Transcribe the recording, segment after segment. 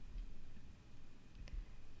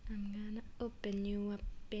open you up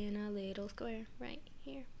in a little square right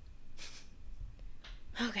here.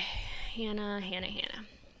 Okay, Hannah.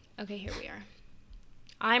 Okay, here we are.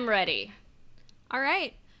 I'm ready. All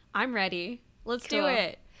right, I'm ready. Let's Cool. do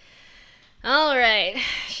it. All right.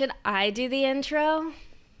 Should I do the intro?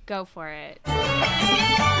 Go for it.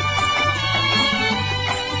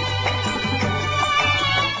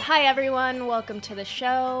 Hi everyone, welcome to the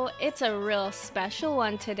show. It's a real special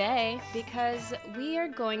one today because we are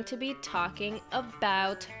going to be talking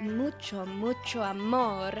about mucho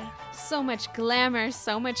amor. So much glamour,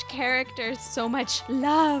 so much character, so much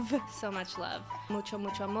love. So much love. Mucho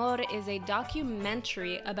amor is a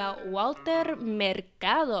documentary about Walter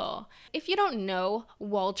Mercado. If you don't know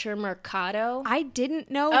Walter Mercado, I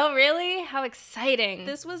didn't know. Oh really? How exciting.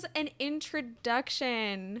 This was an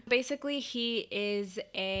introduction. Basically, he's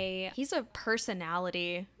a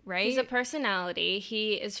personality, right? He's a personality.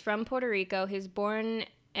 He is from Puerto Rico. He's born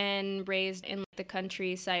and raised in the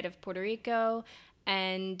countryside of Puerto Rico,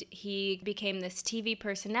 and he became this TV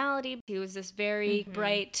personality. He was this very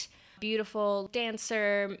bright, beautiful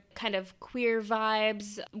dancer, kind of queer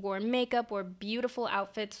vibes, wore makeup, wore beautiful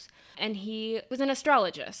outfits, and he was an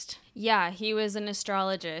astrologist. Yeah, he was an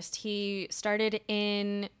astrologist. He started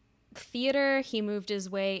in theater, he moved his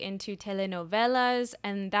way into telenovelas,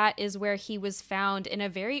 and that is where he was found in a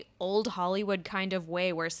very old Hollywood kind of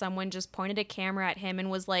way, where someone just pointed a camera at him and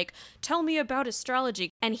was like, tell me about astrology.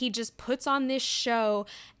 And he just puts on this show,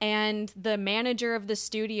 and the manager of the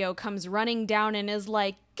studio comes running down and is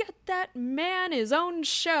like, get that man his own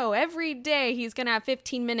show every day. He's gonna have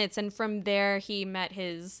 15 minutes. And from there, he met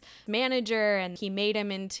his manager, and he made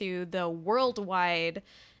him into the worldwide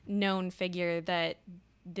known figure that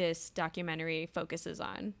this documentary focuses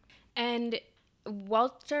on. And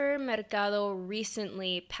Walter Mercado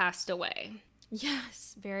recently passed away.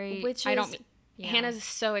 Yes, very. Which Hannah's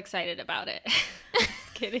so excited about it.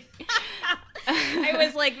 Just kidding. I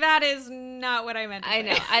was like, that is not what I meant to say. I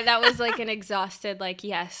know. That was like an exhausted,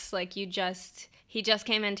 yes, he just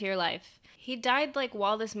came into your life. He died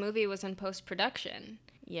while this movie was in post-production.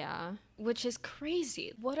 Yeah. Which is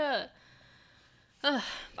crazy.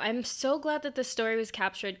 I'm so glad that this story was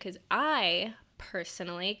captured because I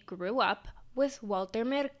personally grew up with Walter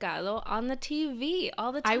Mercado on the TV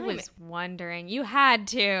all the time. I was wondering. You had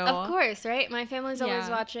to. Of course, right? My family's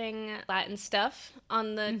always watching Latin stuff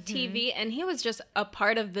on the TV, and he was just a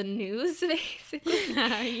part of the news, basically.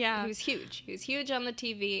 Yeah. He was huge. He was huge on the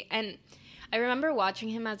TV, and I remember watching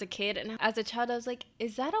him as a kid, and as a child, I was like,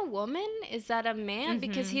 is that a woman? Is that a man?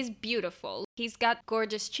 Because he's beautiful. He's got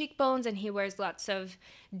gorgeous cheekbones, and he wears lots of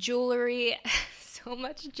jewelry. So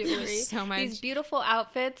much jewelry. So much. These beautiful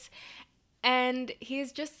outfits. And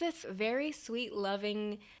he's just this very sweet,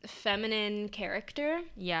 loving, feminine character.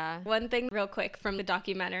 Yeah. One thing real quick from the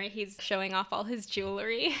documentary, he's showing off all his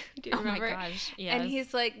jewelry. Do you remember? Oh my gosh, yes. And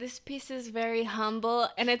he's like, this piece is very humble.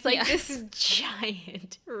 And it's like this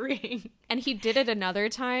giant ring. And he did it another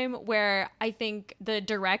time where I think the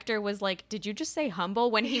director was like, did you just say humble?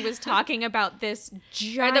 When he was talking about this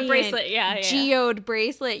giant the bracelet, geode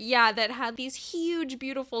bracelet, that had these huge,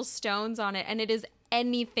 beautiful stones on it. And it is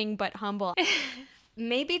anything but humble.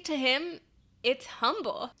 Maybe to him, it's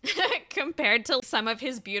humble. Compared to some of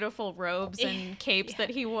his beautiful robes and capes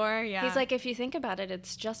that he wore. Yeah. He's like, if you think about it,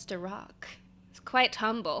 it's just a rock. It's quite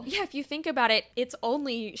humble. Yeah, if you think about it, it's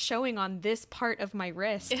only showing on this part of my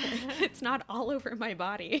wrist. It's not all over my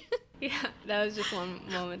body. Yeah, that was just one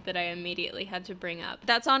moment that I immediately had to bring up.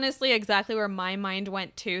 That's honestly exactly where my mind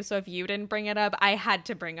went too. So if you didn't bring it up, I had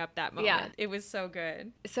to bring up that moment. Yeah. It was so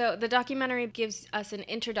good. So the documentary gives us an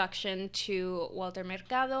introduction to Walter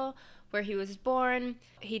Mercado, where he was born.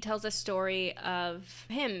 He tells a story of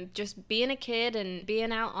him just being a kid and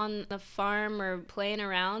being out on the farm or playing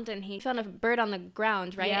around, and he found a bird on the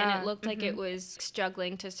ground, right? Yeah. And it looked like it was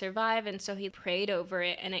struggling to survive, and so he prayed over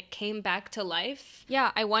it, and it came back to life.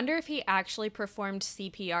 Yeah, I wonder if he actually performed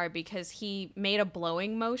CPR, because he made a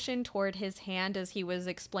blowing motion toward his hand as he was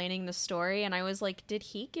explaining the story, and I was like, did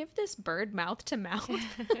he give this bird mouth to mouth?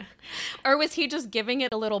 Or was he just giving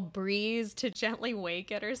it a little breeze to gently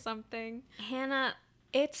wake it or something? Hannah,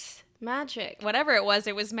 it's magic. Whatever it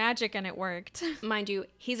was magic, and it worked. Mind you,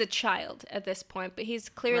 he's a child at this point, but he's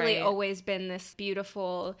clearly always been this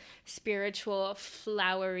beautiful, spiritual,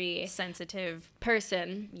 flowery, sensitive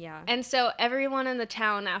person. Yeah. And so everyone in the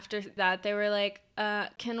town after that, they were like,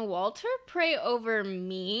 can Walter pray over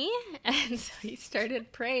me? And so he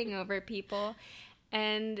started praying over people,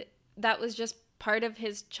 and that was just part of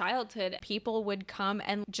his childhood. People would come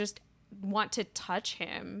and just want to touch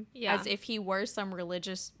him as if he were some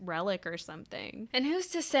religious relic or something. And who's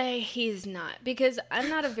to say he's not? Because I'm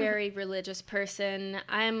not a very religious person.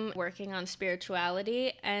 I'm working on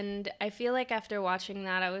spirituality, and I feel like after watching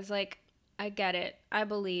that, I was like, I get it. I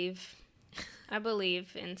believe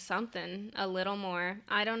in something a little more.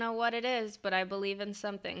 I don't know what it is, but I believe in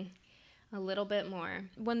something a little bit more.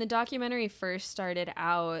 When the documentary first started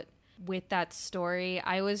out with that story,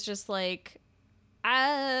 I was just like,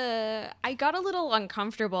 I got a little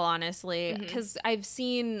uncomfortable, honestly, because I've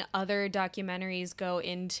seen other documentaries go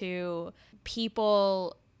into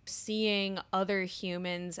people seeing other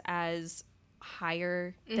humans as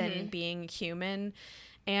higher than being human.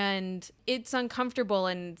 And it's uncomfortable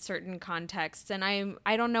in certain contexts. And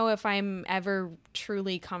I don't know if I'm ever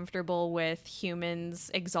truly comfortable with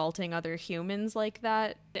humans exalting other humans like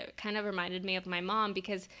that. It kind of reminded me of my mom,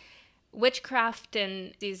 because witchcraft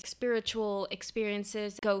and these spiritual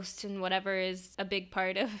experiences, ghosts and whatever, is a big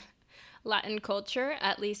part of Latin culture.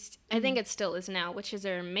 At least I think it still is now. Witches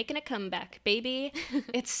are making a comeback, baby.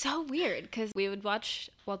 It's so weird because we would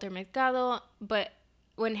watch Walter Mercado, but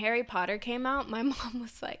when Harry Potter came out, my mom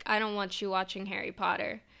was like, I don't want you watching Harry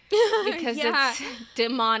Potter because it's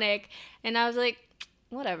demonic. And I was like,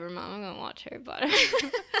 whatever, Mom, I'm going to watch Harry Potter.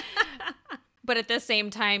 But at the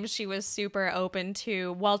same time, she was super open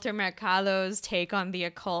to Walter Mercado's take on the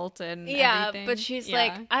occult and everything. But she's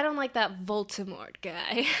like, I don't like that Voldemort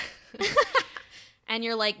guy. And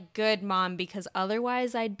you're like, good, Mom, because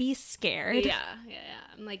otherwise I'd be scared. Yeah.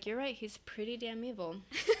 I'm like, you're right. He's pretty damn evil.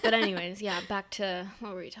 But anyways, back to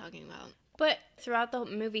what were we talking about? But throughout the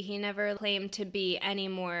movie, he never claimed to be any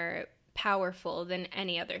more powerful than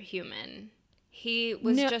any other human. He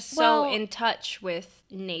was just so in touch with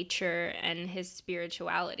nature and his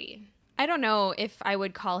spirituality. I don't know if I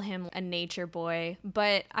would call him a nature boy,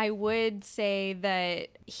 but I would say that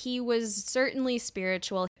he was certainly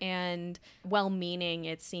spiritual and well-meaning,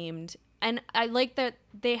 it seemed. And I like that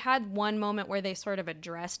they had one moment where they sort of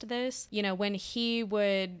addressed this. You know, when he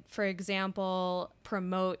would, for example,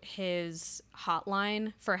 promote his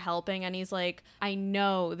hotline for helping, and he's like, I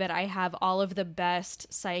know that I have all of the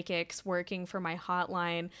best psychics working for my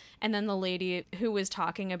hotline. And then the lady who was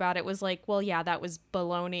talking about it was like, well, yeah, that was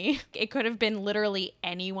baloney. It could have been literally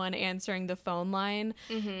anyone answering the phone line.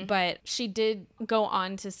 But she did go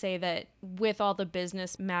on to say that with all the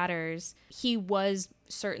business matters, he was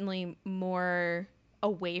certainly more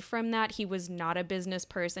away from that. He was not a business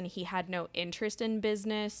person. He had no interest in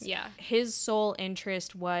business. Yeah. His sole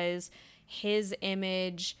interest was his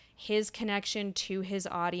image, his connection to his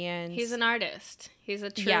audience. He's an artist. He's a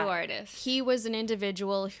true artist. He was an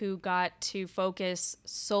individual who got to focus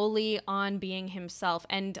solely on being himself.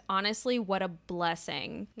 And honestly, what a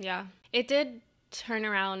blessing. Yeah. It did turn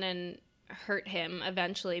around and hurt him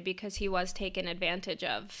eventually, because he was taken advantage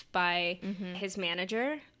of by his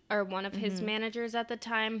manager, or one of his managers at the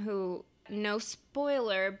time, who, no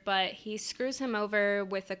spoiler, but he screws him over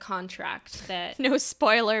with a contract that... No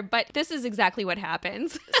spoiler, but this is exactly what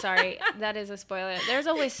happens. Sorry, that is a spoiler. There's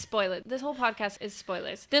always spoilers. This whole podcast is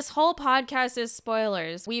spoilers. This whole podcast is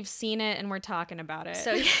spoilers. We've seen it and we're talking about it.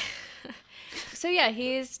 So yeah,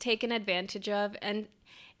 he's taken advantage of, and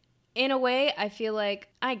in a way, I feel like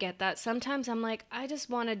I get that. Sometimes I'm like, I just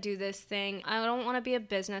want to do this thing. I don't want to be a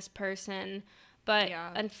business person. But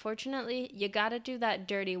unfortunately, you got to do that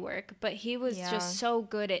dirty work. But he was just so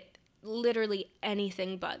good at literally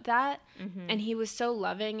anything but that. And he was so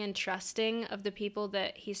loving and trusting of the people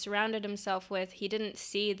that he surrounded himself with. He didn't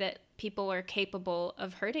see that people were capable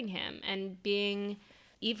of hurting him and being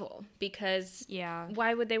evil, because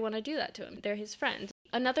why would they want to do that to him? They're his friends.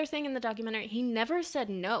 Another thing in the documentary, he never said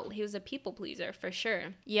no. He was a people pleaser, for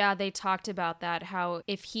sure. Yeah, they talked about that, how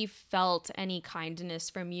if he felt any kindness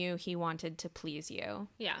from you, he wanted to please you.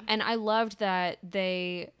 Yeah. And I loved that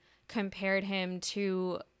they compared him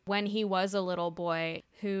to when he was a little boy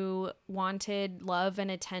who wanted love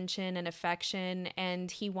and attention and affection,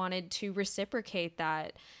 and he wanted to reciprocate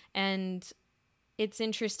that. And it's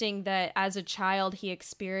interesting that as a child, he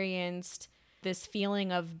experienced this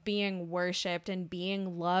feeling of being worshipped and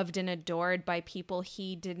being loved and adored by people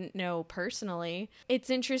he didn't know personally.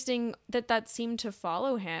 It's interesting that that seemed to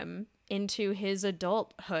follow him into his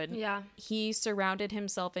adulthood. Yeah. He surrounded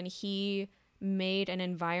himself and he made an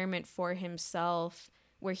environment for himself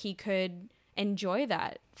where he could enjoy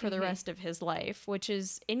that for the rest of his life, which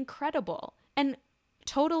is incredible. And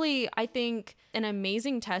totally, I think, an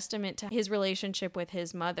amazing testament to his relationship with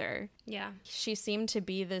his mother. Yeah. She seemed to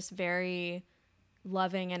be this very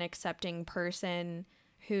loving and accepting person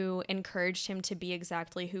who encouraged him to be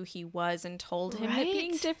exactly who he was and told him that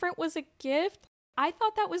being different was a gift. I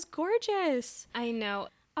thought that was gorgeous. I know.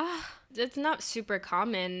 It's not super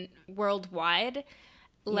common worldwide,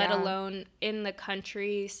 let alone in the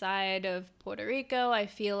countryside of Puerto Rico. I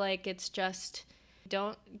feel like it's just,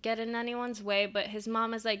 don't get in anyone's way. But his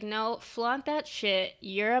mom is like, no, flaunt that shit.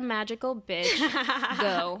 You're a magical bitch.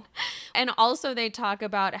 Go. And also they talk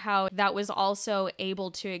about how that was also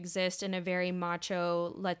able to exist in a very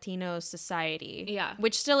macho Latino society. Yeah.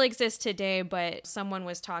 Which still exists today, but someone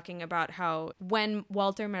was talking about how when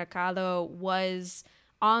Walter Mercado was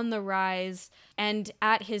on the rise and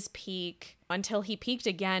at his peak, until he peaked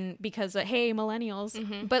again because of, hey, millennials.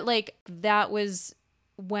 Mm-hmm. But like that was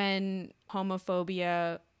when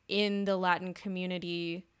homophobia in the Latin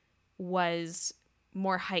community was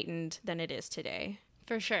more heightened than it is today.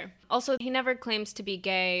 For sure. Also, he never claims to be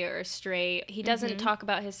gay or straight. He doesn't talk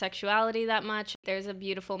about his sexuality that much. There's a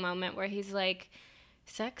beautiful moment where he's like,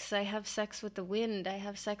 sex, I have sex with the wind. I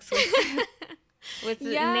have sex with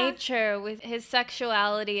nature. With his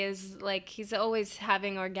sexuality is like, he's always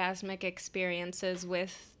having orgasmic experiences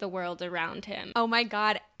with the world around him. Oh my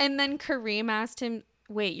God. And then Kareem asked him,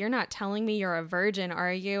 wait, you're not telling me you're a virgin,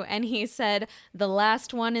 are you? And he said, the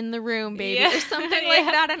last one in the room, baby, or something like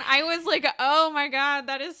that. And I was like, oh my God,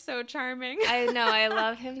 that is so charming. I know. I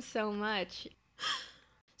love him so much.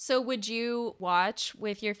 So would you watch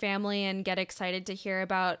with your family and get excited to hear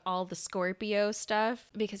about all the Scorpio stuff?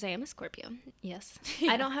 Because I am a Scorpio, yes.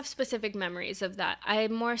 I don't have specific memories of that. I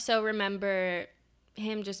more so remember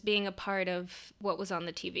him just being a part of what was on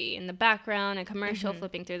the TV in the background, a commercial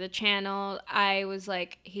flipping through the channel. I was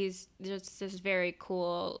like, he's just this very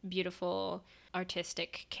cool, beautiful,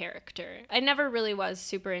 artistic character. I never really was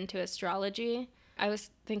super into astrology. I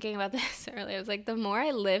was thinking about this earlier. I was like, the more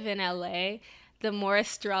I live in LA, the more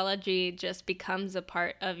astrology just becomes a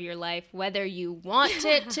part of your life, whether you want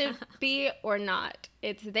it to be or not.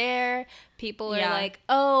 It's there. People are like,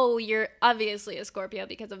 oh, you're obviously a Scorpio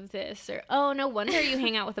because of this. Or, oh, no wonder you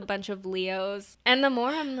hang out with a bunch of Leos. And the more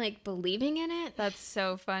I'm like believing in it. That's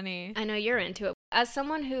so funny. I know you're into it. As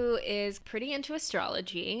someone who is pretty into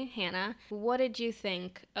astrology, Hannah, what did you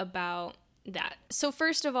think about that? So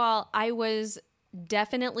first of all, I was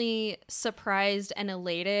definitely surprised and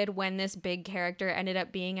elated when this big character ended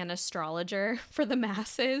up being an astrologer for the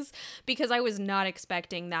masses, because I was not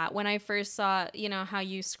expecting that. When I first saw, you know, how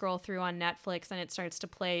you scroll through on Netflix and it starts to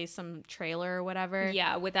play some trailer or whatever.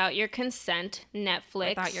 Yeah, without your consent,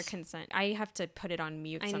 Netflix. Without your consent. I have to put it on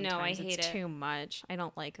mute sometimes. I know, I hate it's it. too much. I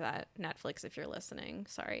don't like that. Netflix, if you're listening.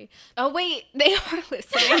 Sorry. Oh, wait, they are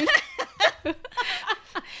listening.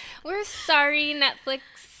 We're sorry, Netflix.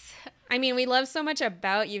 I mean, we love so much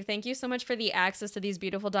about you. Thank you so much for the access to these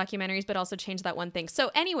beautiful documentaries, but also change that one thing.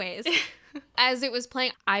 So anyways, as it was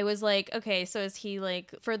playing, I was like, okay, so is he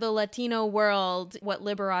like for the Latino world what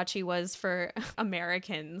Liberace was for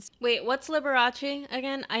Americans? Wait, what's Liberace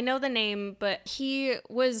again? I know the name, but he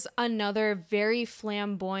was another very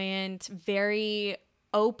flamboyant, very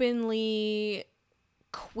openly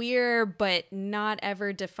queer, but not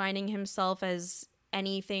ever defining himself as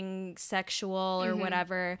anything sexual or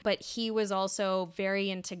whatever, but he was also very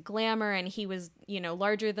into glamour, and he was, you know,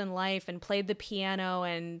 larger than life and played the piano,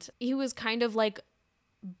 and he was kind of like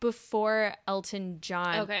before Elton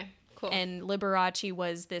John. Okay, cool. And Liberace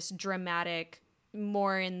was this dramatic,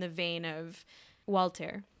 more in the vein of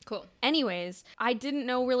Walter. Cool. Anyways, I didn't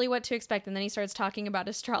know really what to expect, and then he starts talking about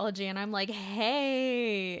astrology, and I'm like,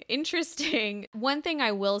 hey, interesting. One thing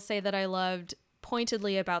I will say that I loved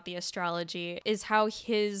pointedly about the astrology is how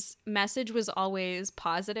his message was always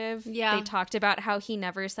positive. Yeah. They talked about how he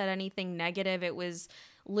never said anything negative. It was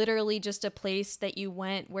literally just a place that you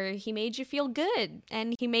went where he made you feel good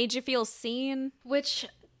and he made you feel seen. Which,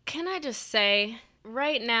 can I just say,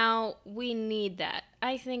 right now, we need that.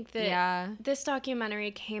 I think that this documentary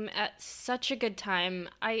came at such a good time.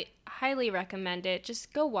 I highly recommend it.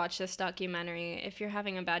 Just go watch this documentary. If you're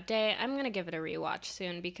having a bad day, I'm going to give it a rewatch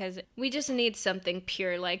soon because we just need something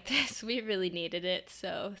pure like this. We really needed it.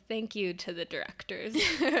 So thank you to the directors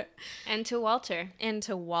and to Walter. And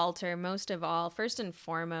to Walter, most of all, first and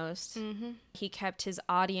foremost. He kept his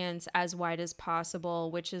audience as wide as possible,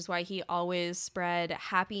 which is why he always spread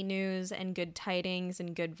happy news and good tidings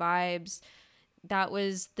and good vibes. That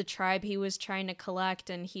was the tribe he was trying to collect,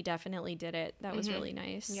 and he definitely did it. That was really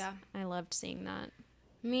nice. Yeah. I loved seeing that.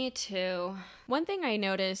 Me too. One thing I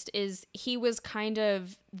noticed is he was kind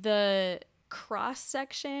of the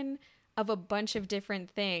cross-section of a bunch of different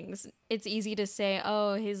things. It's easy to say,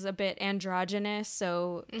 oh, he's a bit androgynous,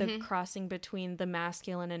 so the crossing between the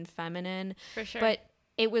masculine and feminine. For sure. But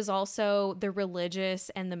it was also the religious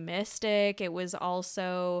and the mystic. It was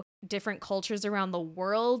also different cultures around the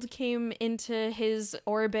world came into his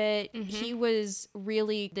orbit. He was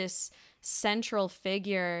really this central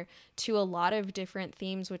figure to a lot of different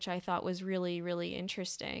themes, which I thought was really, really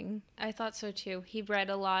interesting. I thought so too. He read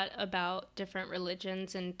a lot about different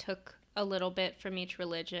religions and took a little bit from each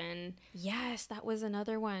religion. Yes, that was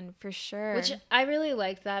another one for sure. Which I really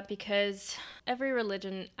like that, because every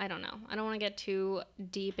religion, I don't know, I don't want to get too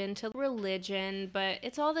deep into religion, but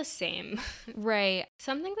it's all the same. Right.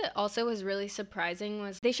 Something that also was really surprising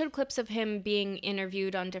was they showed clips of him being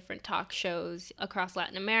interviewed on different talk shows across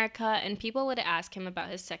Latin America, and people would ask him about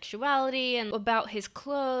his sexuality and about his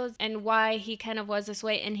clothes and why he kind of was this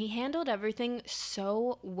way, and he handled everything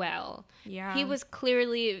so well. Yeah. He was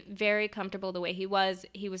clearly very comfortable the way he was.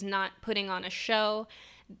 He was not putting on a show.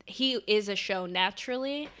 He is a show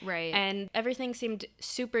naturally. Right. And everything seemed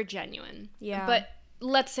super genuine. Yeah. But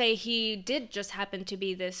let's say he did just happen to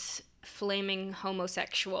be this flaming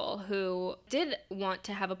homosexual who did want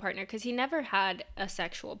to have a partner, because he never had a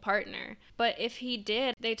sexual partner. But if he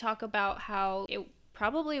did, they talk about how it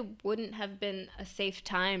probably wouldn't have been a safe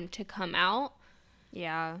time to come out.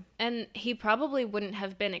 Yeah. And he probably wouldn't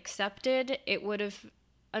have been accepted. It would have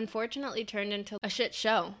unfortunately turned into a shit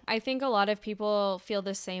show. I think a lot of people feel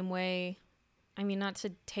the same way. I mean, not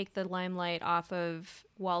to take the limelight off of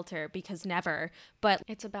Walter, because never, but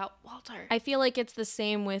It's about Walter. I feel like it's the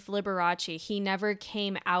same with Liberace. He never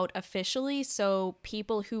came out officially, so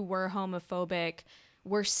people who were homophobic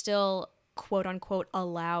were still quote unquote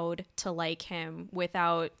allowed to like him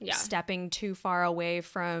without stepping too far away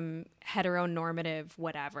from heteronormative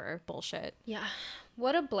whatever bullshit. Yeah.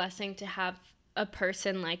 What a blessing to have a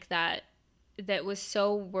person like that was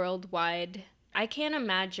so worldwide. I can't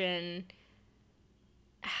imagine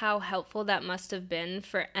how helpful that must have been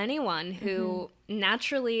for anyone who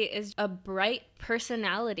naturally is a bright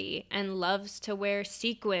personality and loves to wear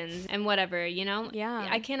sequins and whatever, you know? Yeah.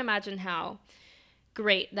 I can't imagine how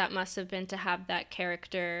great that must have been to have that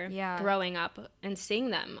character growing up and seeing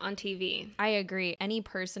them on TV. I agree. Any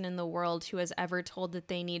person in the world who has ever told that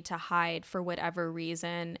they need to hide for whatever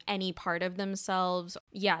reason, any part of themselves,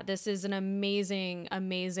 this is an amazing,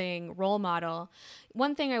 amazing role model.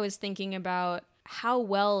 One thing I was thinking about, how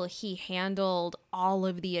well he handled all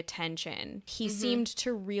of the attention. He seemed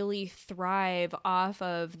to really thrive off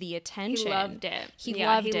of the attention. He loved it. He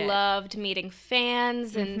loved meeting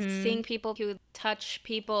fans and seeing people who would touch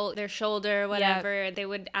people, their shoulder, whatever. They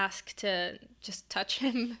would ask to just touch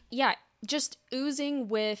him. Yeah, just oozing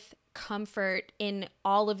with comfort in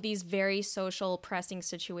all of these very social, pressing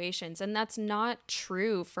situations. And that's not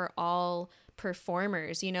true for all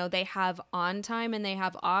performers. You know, they have on time and they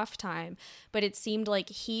have off time, but it seemed like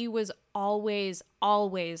he was always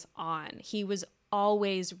on. He was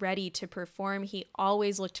always ready to perform. He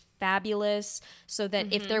always looked fabulous, so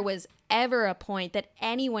that if there was ever a point that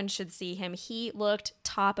anyone should see him, he looked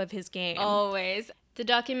top of his game. Always. The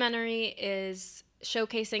documentary is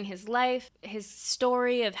showcasing his life, his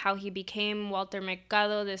story of how he became Walter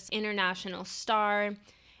Mercado, this international star.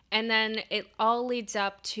 And then it all leads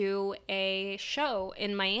up to a show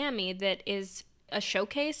in Miami that is a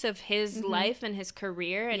showcase of his life and his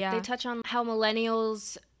career. And they touch on how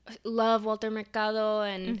millennials love Walter Mercado,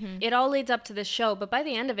 and it all leads up to the show. But by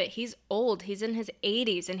the end of it, he's old. He's in his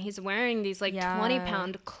 80s, and he's wearing these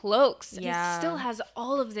 20-pound cloaks. Yeah. He still has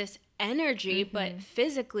all of this energy, but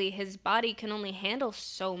physically his body can only handle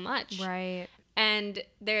so much. Right. And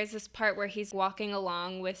there's this part where he's walking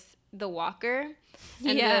along with the walker,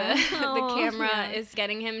 and the camera is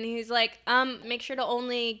getting him, and he's like, make sure to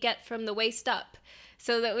only get from the waist up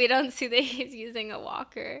so that we don't see that he's using a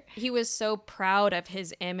walker. He was so proud of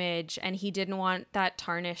his image, and he didn't want that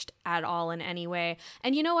tarnished at all in any way.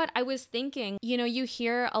 And you know what? I was thinking, you know, you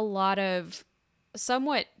hear a lot of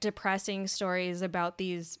somewhat depressing stories about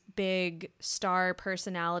these big star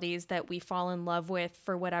personalities that we fall in love with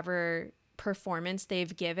for whatever performance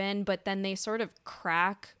they've given, but then they sort of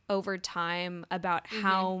crack over time about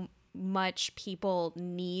how much people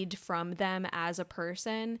need from them as a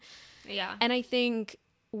person. Yeah. And I think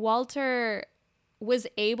Walter was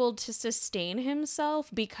able to sustain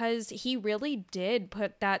himself because he really did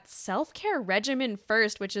put that self-care regimen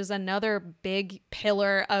first, which is another big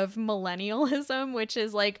pillar of millennialism, which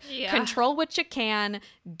is like control what you can,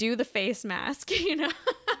 do the face mask, you know?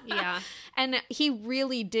 Yeah. And he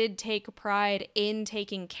really did take pride in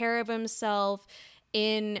taking care of himself,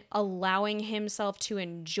 in allowing himself to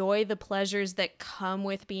enjoy the pleasures that come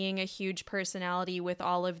with being a huge personality with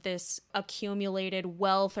all of this accumulated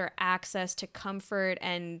wealth or access to comfort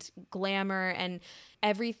and glamour and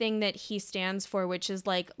everything that he stands for, which is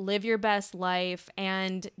like live your best life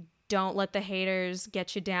and don't let the haters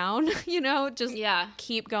get you down, you know, just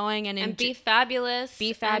keep going and be fabulous.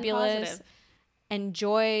 Be fabulous.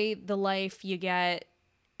 Enjoy the life you get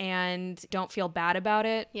and don't feel bad about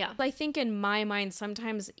it. Yeah. I think in my mind,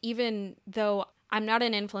 sometimes, even though I'm not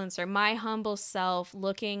an influencer, my humble self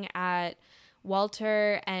looking at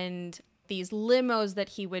Walter and these limos that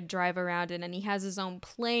he would drive around in, and he has his own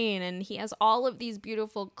plane, and he has all of these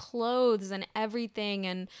beautiful clothes and everything,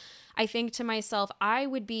 and I think to myself, I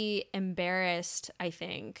would be embarrassed. I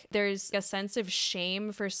think there's a sense of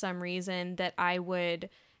shame for some reason that I would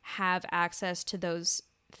have access to those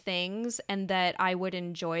things and that I would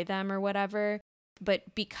enjoy them or whatever.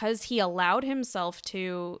 But because he allowed himself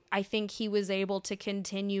to, I think he was able to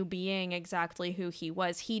continue being exactly who he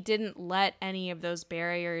was. He didn't let any of those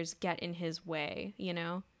barriers get in his way, you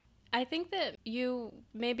know? I think that you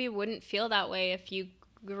maybe wouldn't feel that way if you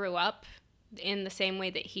grew up in the same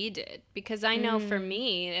way that he did. Because I know for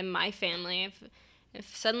me and my family,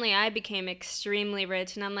 if suddenly I became extremely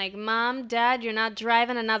rich and I'm like, Mom, Dad, you're not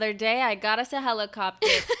driving another day, I got us a helicopter.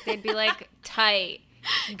 They'd be like, tight,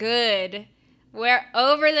 good. We're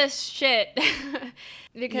over this shit.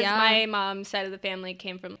 Because my mom's side of the family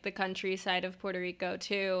came from the countryside of Puerto Rico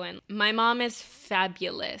too. And my mom is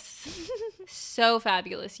fabulous. So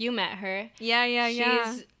fabulous. You met her. Yeah.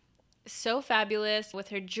 She's so fabulous with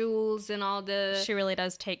her jewels and all the... She really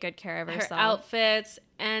does take good care of herself. Her outfits.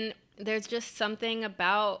 And there's just something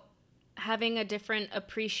about having a different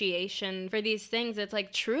appreciation for these things. It's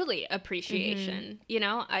like truly appreciation. You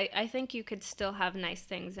know, I think you could still have nice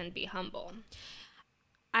things and be humble.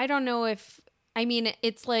 I don't know if, I mean,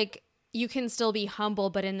 it's like you can still be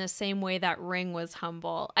humble, but in the same way that Ring was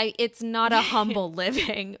humble. It's not a humble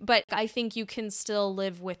living, but I think you can still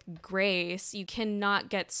live with grace. You cannot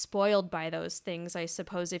get spoiled by those things, I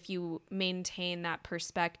suppose, if you maintain that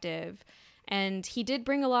perspective. And he did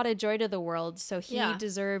bring a lot of joy to the world, so he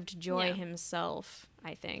deserved joy himself,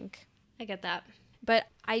 I think. I get that. But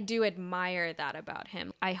I do admire that about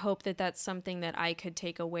him. I hope that that's something that I could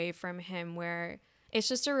take away from him, where it's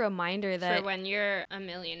just a reminder that... For when you're a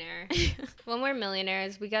millionaire. When we're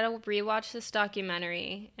millionaires, we gotta rewatch this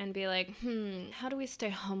documentary and be like, how do we stay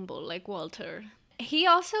humble like Walter? He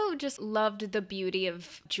also just loved the beauty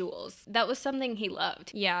of jewels. That was something he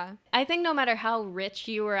loved. Yeah. I think no matter how rich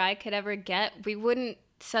you or I could ever get, we wouldn't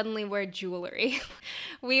suddenly wear jewelry.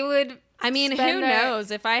 We would... I mean, who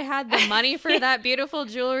knows? If I had the money for that beautiful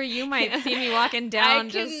jewelry, you might see me walking down. I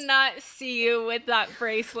cannot see you with that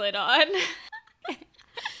bracelet on.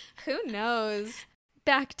 Who knows?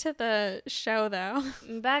 Back to the show, though.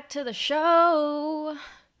 Back to the show.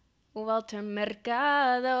 Walter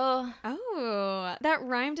Mercado. Oh, that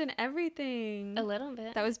rhymed and everything. A little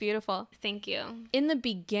bit. That was beautiful. Thank you. In the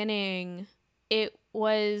beginning, it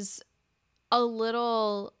was a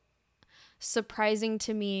little surprising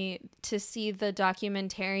to me to see the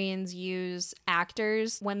documentarians use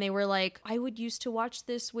actors when they were like, I would used to watch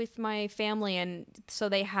this with my family, and so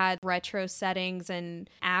they had retro settings and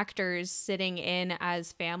actors sitting in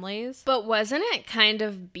as families. But wasn't it kind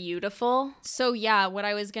of beautiful? So yeah, what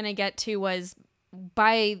I was gonna get to was,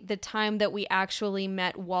 by the time that we actually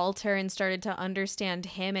met Walter and started to understand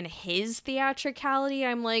him and his theatricality,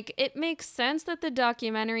 I'm like, it makes sense that the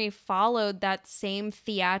documentary followed that same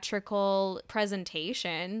theatrical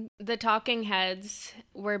presentation. The talking heads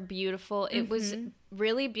were beautiful. It was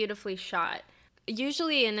really beautifully shot.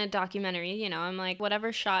 Usually in a documentary, you know, I'm like,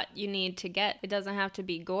 whatever shot you need to get, it doesn't have to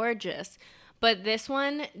be gorgeous. But this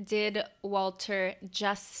one did Walter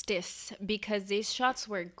justice because these shots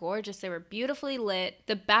were gorgeous. They were beautifully lit.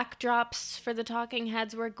 The backdrops for the talking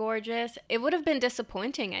heads were gorgeous. It would have been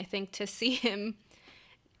disappointing, I think, to see him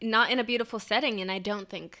not in a beautiful setting, and I don't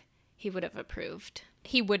think he would have approved.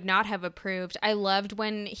 He would not have approved. I loved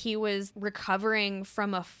when he was recovering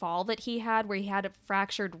from a fall that he had where he had a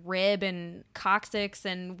fractured rib and coccyx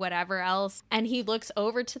and whatever else. And he looks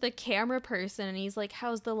over to the camera person and he's like,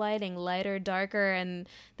 how's the lighting? Lighter, darker? And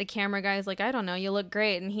the camera guy's like, I don't know, you look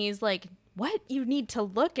great. And he's like, what? You need to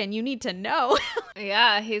look and you need to know.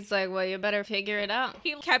 Yeah, he's like, well, you better figure it out.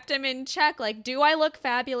 He kept him in check. Like, do I look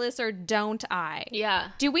fabulous or don't I?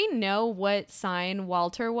 Yeah. Do we know what sign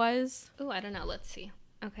Walter was? Ooh, I don't know. Let's see.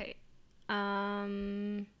 Okay.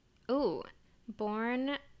 Born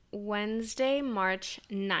Wednesday, March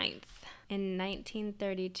 9th in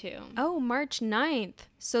 1932. Oh, March 9th.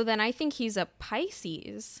 So then I think he's a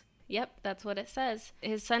Pisces. Yep, that's what it says.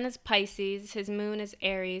 His sun is Pisces, his moon is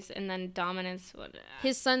Aries, and then dominance...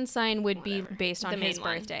 His sun sign would be based on his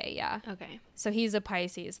birthday, yeah. Okay. So he's a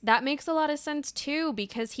Pisces. That makes a lot of sense, too,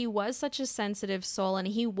 because he was such a sensitive soul, and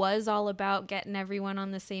he was all about getting everyone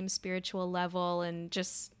on the same spiritual level and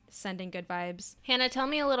just sending good vibes. Hannah, tell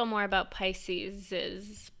me a little more about Pisces.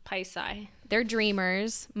 They're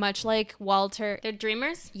dreamers, much like Walter. They're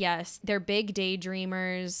dreamers? Yes, they're big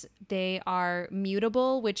daydreamers. They are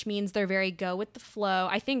mutable, which means they're very go with the flow.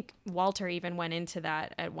 I think Walter even went into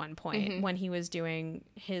that at one point when he was doing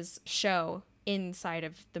his show inside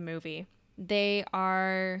of the movie. They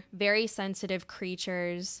are very sensitive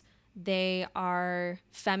creatures. They are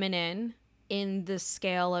feminine in the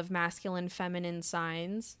scale of masculine feminine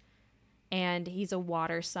signs. And he's a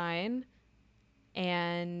water sign.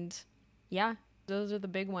 And yeah, those are the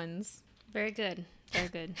big ones. Very good. Very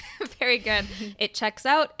good. Very good. It checks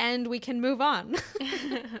out and we can move on.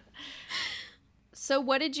 So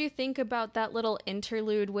what did you think about that little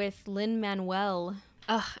interlude with Lin-Manuel?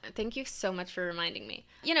 Oh, thank you so much for reminding me.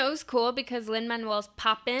 You know, it was cool because Lin-Manuel's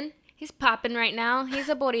poppin'. He's popping right now. He's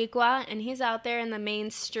a Boricua, and he's out there in the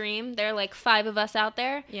mainstream. There are like 5 of us out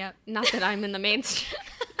there. Yep. Not that I'm in the mainstream.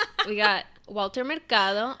 We got Walter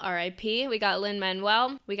Mercado, R.I.P. We got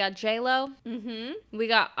Lin-Manuel. We got J-Lo. Mm-hmm. We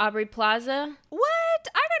got Aubrey Plaza. What?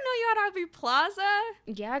 I didn't know you had Aubrey Plaza.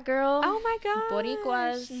 Yeah, girl. Oh my gosh.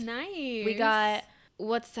 Boricuas. Nice. We got,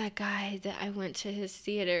 what's that guy that I went to his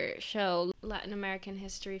theater show? Latin American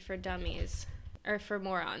History for Dummies. Or for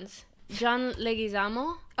Morons. John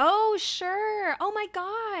Leguizamo. Oh, sure. Oh my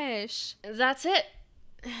gosh. That's it.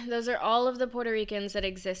 Those are all of the Puerto Ricans that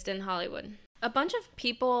exist in Hollywood. A bunch of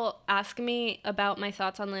people ask me about my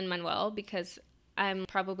thoughts on Lin-Manuel because I'm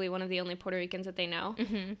probably one of the only Puerto Ricans that they know.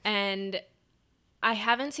 Mm-hmm. And I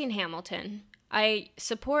haven't seen Hamilton. I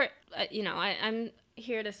support, I'm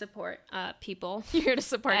here to support people. You're here to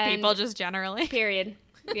support people just generally. Period.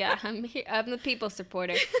 Yeah, I'm the people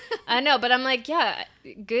supporter. No, but I'm like, yeah,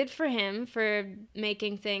 good for him for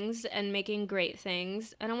making things and making great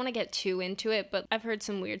things. I don't want to get too into it, but I've heard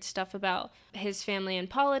some weird stuff about his family and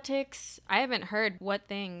politics. I haven't heard what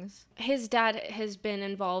things. His dad has been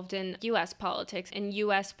involved in U.S. politics and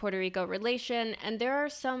U.S.-Puerto Rico relation, and there are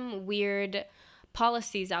some weird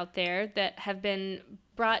policies out there that have been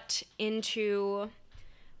brought into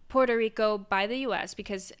Puerto Rico by the U.S.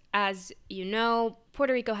 because, as you know,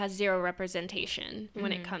 Puerto Rico has zero representation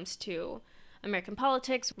when it comes to American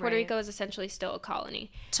politics. Puerto Rico is essentially still a colony.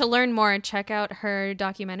 To learn more, check out her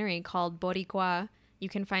documentary called Boricua. You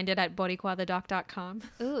can find it at boricuathedoc.com.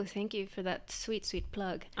 Ooh, thank you for that sweet, sweet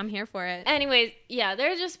plug. I'm here for it. Anyways, yeah, there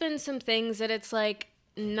have just been some things that it's like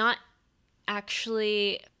not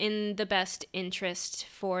actually in the best interest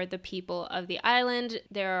for the people of the island.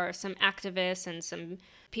 There are some activists and some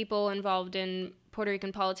people involved in Puerto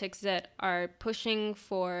Rican politics that are pushing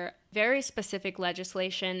for very specific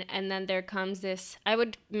legislation, and then there comes this, I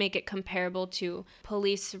would make it comparable to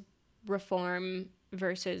police reform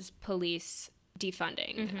versus police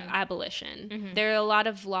defunding, abolition. There are a lot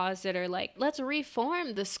of laws that are like, let's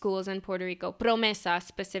reform the schools in Puerto Rico. PROMESA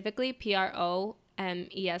specifically,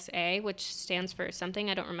 PROMESA, which stands for something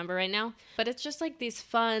I don't remember right now. But it's just like these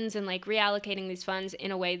funds and like reallocating these funds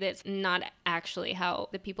in a way that's not actually how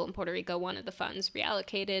the people in Puerto Rico wanted the funds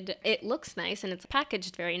reallocated. It looks nice and it's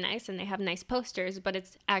packaged very nice and they have nice posters, but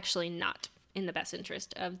it's actually not in the best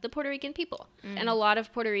interest of the Puerto Rican people. And a lot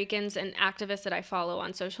of Puerto Ricans and activists that I follow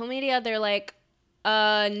on social media, they're like,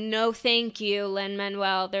 no thank you,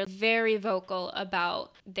 Lin-Manuel. They're very vocal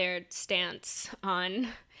about their stance on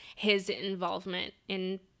his involvement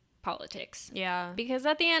in politics. Yeah. Because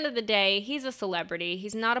at the end of the day, he's a celebrity.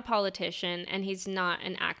 He's not a politician and he's not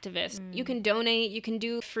an activist. You can donate, you can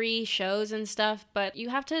do free shows and stuff, but you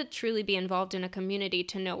have to truly be involved in a community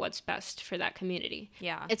to know what's best for that community.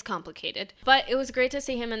 Yeah. It's complicated. But it was great to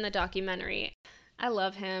see him in the documentary. I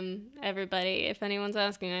love him, everybody. If anyone's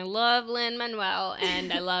asking, I love Lin-Manuel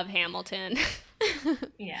and I love Hamilton.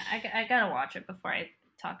 Yeah, I gotta watch it before I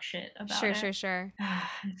talk shit about it. Sure.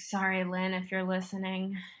 Sorry, Lynn, if you're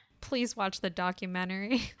listening. Please watch the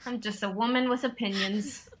documentary. I'm just a woman with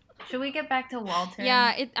opinions. Should we get back to Walter?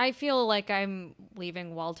 Yeah, I feel like I'm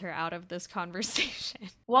leaving Walter out of this conversation.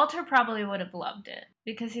 Walter probably would have loved it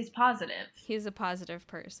because he's positive. He's a positive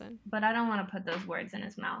person. But I don't want to put those words in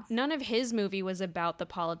his mouth. None of his movie was about the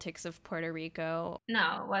politics of Puerto Rico.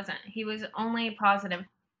 No, it wasn't. He was only positive.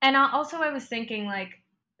 And also I was thinking, like,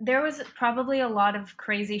 there was probably a lot of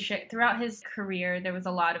crazy shit throughout his career. There was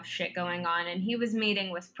a lot of shit going on, and he was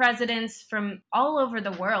meeting with presidents from all over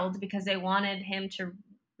the world because they wanted him to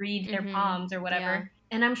read their palms or whatever. Yeah.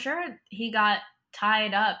 And I'm sure he got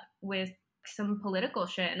tied up with some political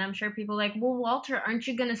shit. And I'm sure people are like, well, Walter, aren't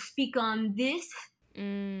you going to speak on this?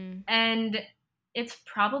 And it's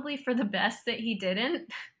probably for the best that he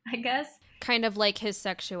didn't, I guess. Kind of like his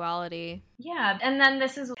sexuality. Yeah. And then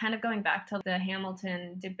this is kind of going back to the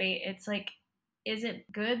Hamilton debate. It's like, is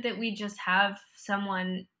it good that we just have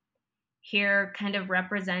someone here kind of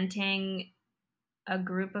representing a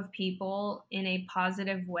group of people in a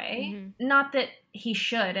positive way? Mm-hmm. Not that he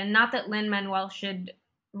should, and not that Lin-Manuel should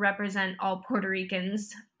represent all Puerto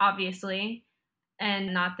Ricans, obviously,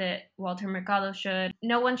 and not that Walter Mercado should.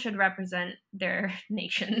 No one should represent their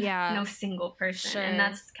nation. Yeah. No single person. Sure. And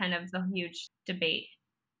that's kind of the huge debate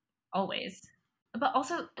always. But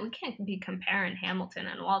also, we can't be comparing Hamilton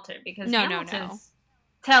and Walter, because Hamilton's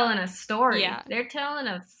telling a story. Yeah. They're telling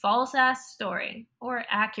a false ass story, or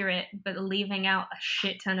accurate but leaving out a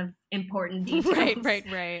shit ton of important details.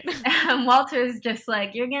 Right. And Walter's just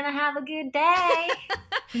like, you're gonna have a good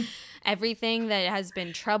day. Everything that has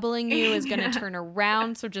been troubling you is going to turn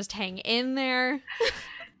around, so just hang in there.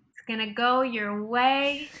 It's gonna go your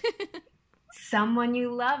way. Someone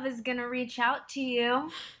you love is gonna reach out to you.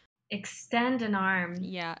 Extend an arm.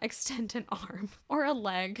 Yeah, extend an arm or a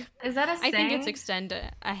leg. Is that a saying? I think it's extend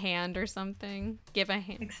a hand or something. Give a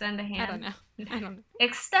hand. Extend a hand. I don't know.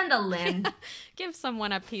 Extend a limb. Give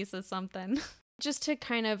someone a piece of something. Just to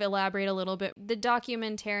kind of elaborate a little bit, the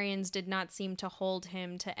documentarians did not seem to hold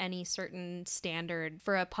him to any certain standard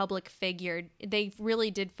for a public figure. They really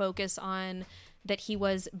did focus on that he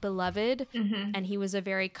was beloved, and he was a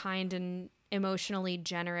very kind and emotionally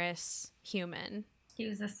generous human. He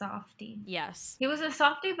was a softie. Yes. He was a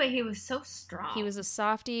softie, but he was so strong. He was a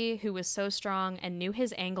softie who was so strong and knew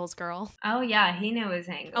his angles, girl. Oh, yeah, he knew his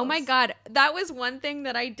angles. Oh my God. That was one thing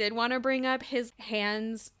that I did want to bring up. His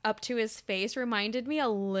hands up to his face reminded me a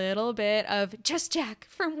little bit of Just Jack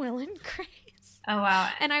from Will and Grace. Oh, wow.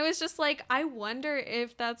 And I was just like, I wonder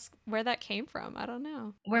if that's where that came from. I don't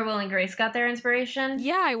know. Where Will and Grace got their inspiration?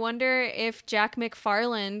 Yeah, I wonder if Jack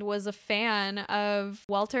McFarland was a fan of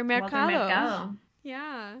Walter Mercado.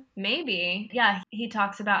 Yeah. Maybe. Yeah, he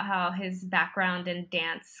talks about how his background in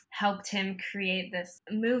dance helped him create this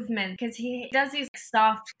movement, because he does these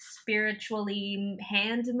soft, spiritually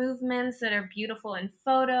hand movements that are beautiful in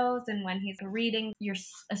photos, and when he's reading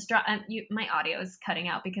my audio is cutting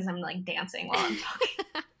out because I'm like dancing while I'm talking.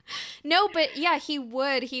 No, but yeah, he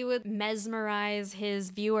would mesmerize his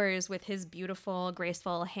viewers with his beautiful,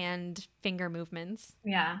 graceful hand finger movements.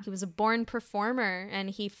 Yeah. He was a born performer, and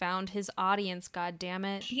he found his audience, God damn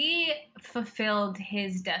it. He fulfilled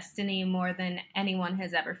his destiny more than anyone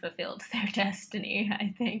has ever fulfilled their destiny,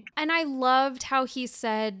 I think. And I loved how he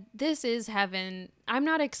said, "This is heaven. I'm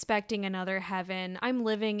not expecting another heaven. I'm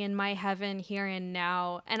living in my heaven here and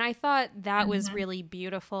now." And I thought that was really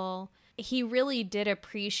beautiful. He really did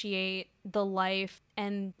appreciate the life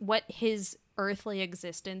and what his earthly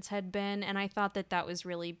existence had been, and I thought that was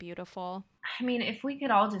really beautiful. I mean, if we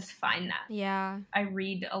could all just find that. Yeah. I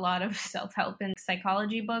read a lot of self-help and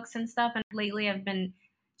psychology books and stuff, and lately I've been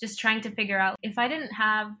just trying to figure out, if I didn't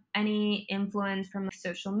have any influence from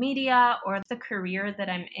social media or the career that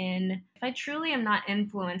I'm in, if I truly am not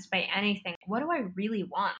influenced by anything, what do I really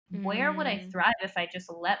want? Where would I thrive if I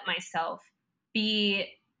just let myself be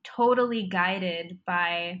totally guided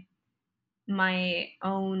by my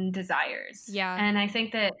own desires? Yeah. And I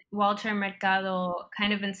think that Walter Mercado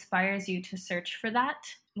kind of inspires you to search for that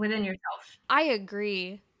within yourself. I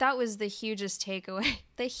agree. That was the hugest takeaway.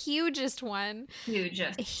 The hugest one.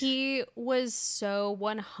 Hugest. He was so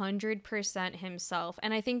 100% himself.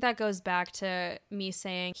 And I think that goes back to me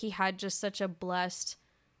saying he had just such a blessed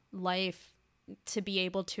life to be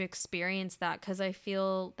able to experience that, because I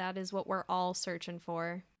feel that is what we're all searching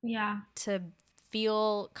for. Yeah. To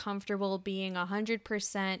feel comfortable being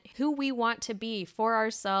 100% who we want to be for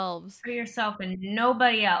ourselves. For yourself and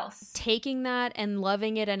nobody else. Taking that and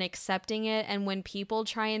loving it and accepting it. And when people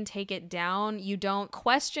try and take it down, you don't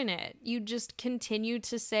question it. You just continue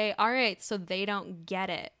to say, all right, so they don't get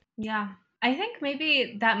it. Yeah. I think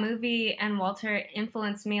maybe that movie and Walter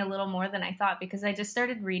influenced me a little more than I thought, because I just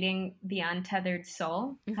started reading The Untethered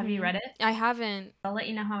Soul. Have you read it? I haven't. I'll let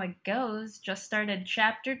you know how it goes. Just started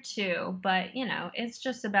chapter 2, but you know, it's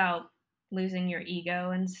just about losing your ego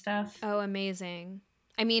and stuff. Oh, amazing.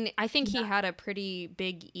 I mean, I think he had a pretty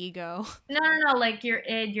big ego. No, like your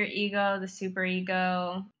id, your ego, the super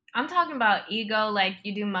ego. I'm talking about ego like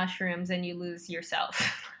you do mushrooms and you lose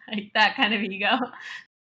yourself. Like that kind of ego.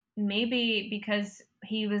 Maybe because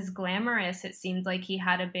he was glamorous, it seemed like he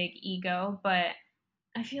had a big ego, but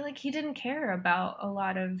I feel like he didn't care about a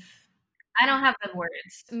lot of... I don't have the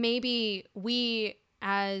words. Maybe we,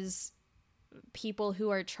 as people who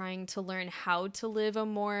are trying to learn how to live a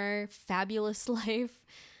more fabulous life,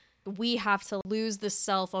 we have to lose the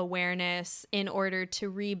self-awareness in order to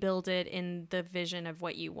rebuild it in the vision of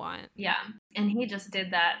what you want. Yeah, and he just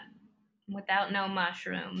did that without no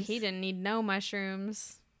mushrooms. He didn't need no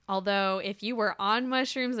mushrooms. Although, if you were on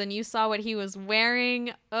mushrooms and you saw what he was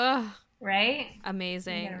wearing, ugh, Right?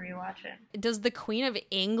 amazing. I'm gonna rewatch it. Does the Queen of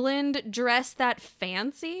England dress that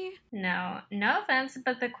fancy? No offense,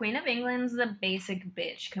 but the Queen of England's a basic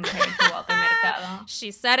bitch compared to Walter Mercado.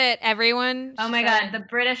 She said it, everyone. Oh She my said god, it. the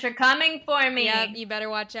British are coming for me. Yep, you better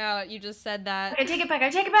watch out. You just said that. I take it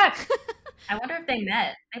back. I wonder if they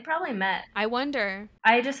met. They probably met. I wonder.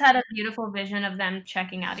 I just had a beautiful vision of them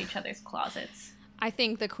checking out each other's closets. I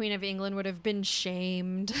think the Queen of England would have been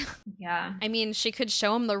shamed. Yeah. I mean, she could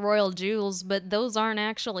show him the royal jewels, but those aren't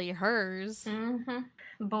actually hers.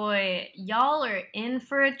 Boy, y'all are in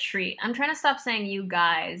for a treat. I'm trying to stop saying you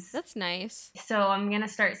guys. That's nice. So I'm going to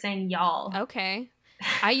start saying y'all. Okay.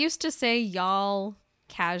 I used to say y'all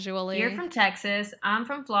casually. You're from Texas. I'm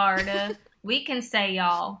from Florida. We can say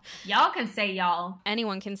y'all. Y'all can say y'all.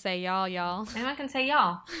 Anyone can say y'all. Anyone can say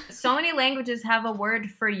y'all. So many languages have a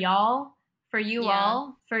word for y'all, for you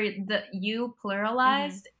all, for the you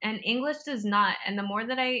pluralized, and English does not. And the more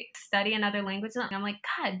that I study another language, I'm like,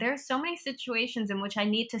 God, there's so many situations in which I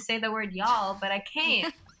need to say the word y'all, but I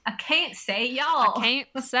can't. I can't say y'all. I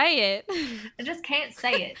can't say it. I just can't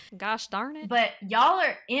say it. Gosh darn it. But y'all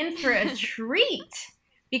are in for a treat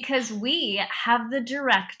because we have the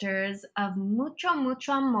directors of Mucho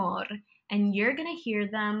Mucho Amor, and you're going to hear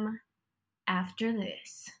them after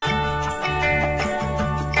this.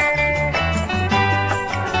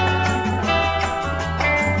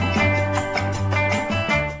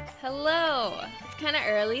 Hello. It's kind of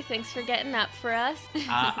early. Thanks for getting up for us.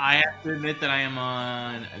 I have to admit that I am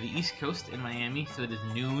on the East Coast in Miami, so it is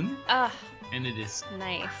noon, Ah, and it is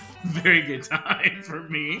nice. very good time for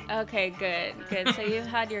me. Okay, good. So you've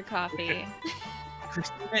had your coffee.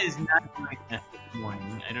 Christina is not doing that this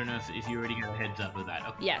morning. I don't know if you already got a heads up of that.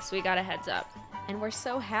 Okay. Yes, we got a heads up. And we're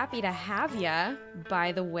so happy to have ya,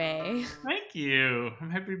 by the way. Thank you. I'm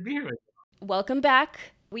happy to be here with you. Welcome back.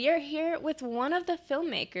 We are here with one of the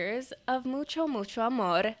filmmakers of Mucho Mucho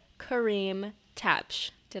Amor, Kareem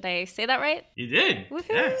Tabsh. Did I say that right? You did. Woohoo!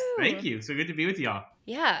 Yes, thank you. So good to be with y'all.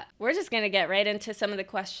 Yeah, we're just going to get right into some of the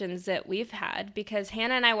questions that we've had because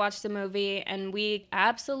Hannah and I watched the movie and we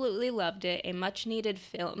absolutely loved it. A much needed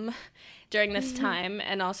film during this time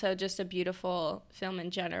and also just a beautiful film in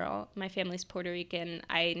general. My family's Puerto Rican.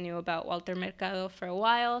 I knew about Walter Mercado for a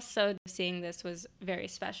while, so seeing this was very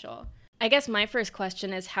special. I guess my first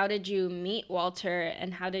question is, how did you meet Walter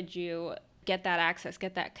and how did you get that access,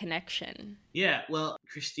 get that connection? Yeah, well,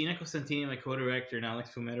 Christina Costantini, my co-director, and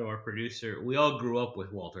Alex Fumero, our producer, we all grew up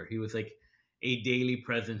with Walter. He was like a daily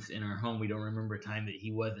presence in our home. We don't remember a time that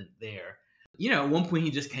he wasn't there. You know, at one point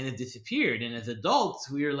he just kind of disappeared. And as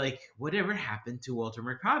adults, we were like, whatever happened to Walter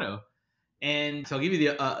Mercado? And so I'll give you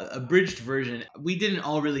the abridged version. We didn't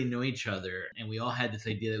all really know each other, and we all had this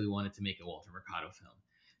idea that we wanted to make a Walter Mercado film.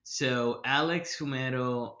 So Alex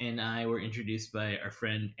Fumero and I were introduced by our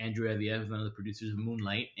friend Andrew Evia, who's one of the producers of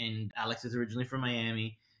Moonlight. And Alex is originally from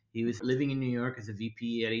Miami. He was living in New York as a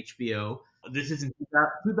VP at HBO. This is in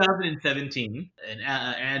 2017. And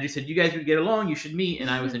Andrew said, you guys would get along, you should meet. And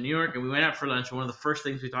I was in New York, and we went out for lunch. And one of the first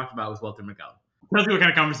things we talked about was Walter Mercado. Tells you what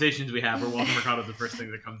kind of conversations we have where Walter Mercado is the first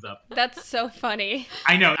thing that comes up. That's so funny.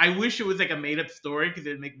 I know. I wish it was like a made-up story because it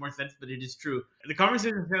would make more sense, but it is true. The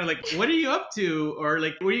conversation is kind of like, what are you up to? Or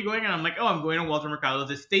like, where are you going? And I'm like, oh, I'm going to Walter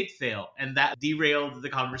Mercado's estate sale. And that derailed the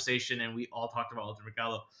conversation, and we all talked about Walter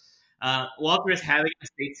Mercado. Walter is having an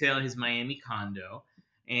estate sale in his Miami condo.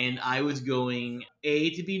 And I was going,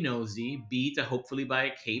 A, to be nosy, B, to hopefully buy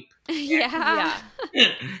a cape. Yeah.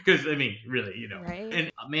 Because, I mean, really, you know. Right. And,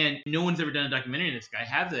 man, no one's ever done a documentary on this guy,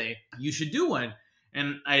 have they? You should do one.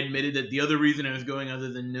 And I admitted that the other reason I was going other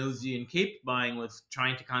than nosy and cape buying was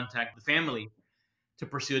trying to contact the family to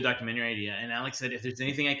pursue a documentary idea. And Alex said, if there's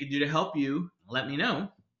anything I could do to help you, let me know.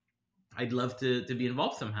 I'd love to be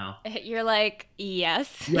involved somehow. You're like,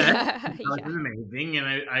 yes. Yes. This is amazing. And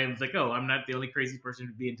I was like, oh, I'm not the only crazy person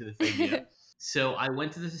to be into this idea. So I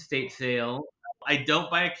went to this estate sale. I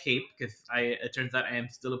don't buy a cape because it turns out I am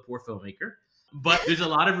still a poor filmmaker. But there's a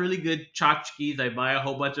lot of really good tchotchkes. I buy a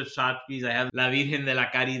whole bunch of tchotchkes. I have La Virgen de la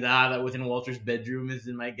Caridad that was in Walter's bedroom, is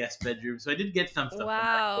in my guest bedroom. So I did get some stuff.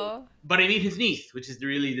 Wow. But I meet his niece, which is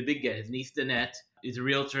really the big get. His niece, Danette, is a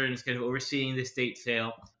realtor and is kind of overseeing the estate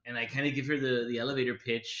sale. And I kind of give her the elevator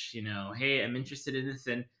pitch, you know, hey, I'm interested in this.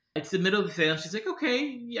 And it's the middle of the sale. She's like, okay,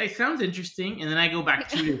 yeah, it sounds interesting. And then I go back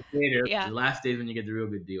 2 days later. Yeah. The last day is when you get the real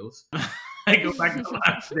good deals. I go back to the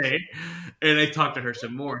last day and I talk to her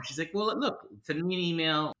some more. She's like, well, look, send me an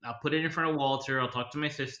email. I'll put it in front of Walter. I'll talk to my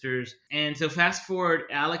sisters. And so fast forward,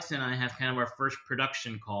 Alex and I have kind of our first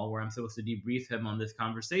production call where I'm supposed to debrief him on this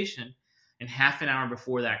conversation. And half an hour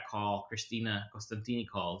before that call, Christina Costantini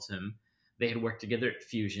calls him. They had worked together at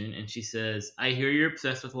Fusion, and she says, I hear you're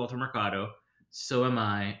obsessed with Walter Mercado. So am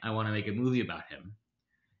I. I want to make a movie about him.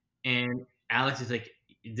 And Alex is like,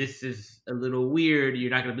 this is a little weird. You're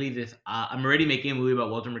not going to believe this. I'm already making a movie about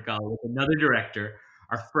Walter Mercado with another director.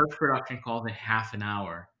 Our first production calls in half an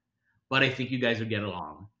hour. But I think you guys would get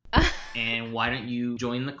along. And why don't you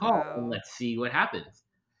join the call and let's see what happens?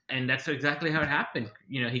 And that's exactly how it happened.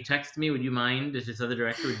 You know, he texted me, would you mind, as this other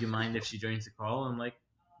director, would you mind if she joins the call? I'm like,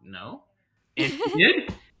 no. And she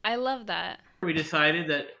did. I love that. We decided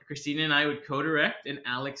that Christina and I would co-direct and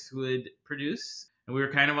Alex would produce. And we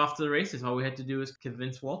were kind of off to the races. All we had to do was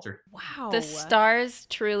convince Walter. Wow. The stars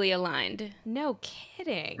truly aligned. No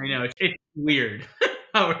kidding. I know. It's weird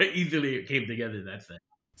how easily it came together, that thing.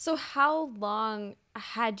 So how long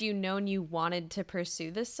had you known you wanted to pursue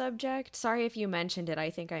this subject? Sorry if you mentioned it. I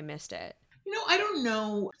think I missed it. You know, I don't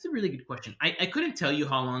know. It's a really good question. I couldn't tell you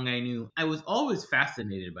how long I knew. I was always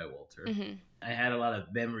fascinated by Walter. Mm-hmm. I had a lot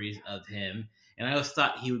of memories of him, and I always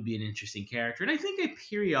thought he would be an interesting character. And I think I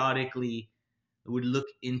periodically would look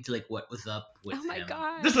into like what was up with him. Oh my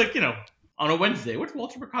God. Just like, you know, on a Wednesday, what's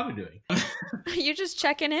Walter Mercado doing? You're just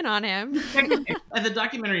checking in on him. As a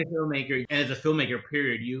documentary filmmaker and as a filmmaker,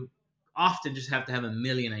 period, you often just have to have a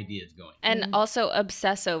million ideas going. And also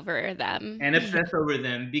obsess over them. And obsess over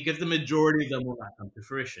them because the majority of them will not come to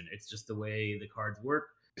fruition. It's just the way the cards work.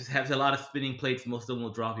 It has a lot of spinning plates. Most of them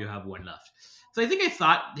will drop. You have one left. So I think I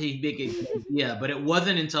thought he'd make a good idea, but it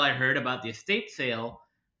wasn't until I heard about the estate sale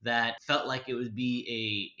that felt like it would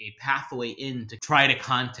be a pathway in to try to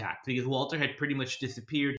contact, because Walter had pretty much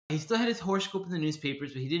disappeared. He still had his horoscope in the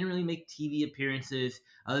newspapers, but he didn't really make TV appearances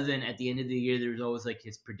other than at the end of the year, there was always like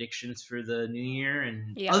his predictions for the new year.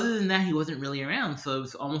 And other than that, he wasn't really around. So it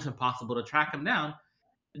was almost impossible to track him down.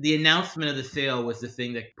 The announcement of the sale was the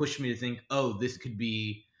thing that pushed me to think, oh, this could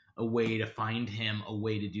be a way to find him, a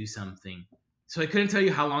way to do something. So I couldn't tell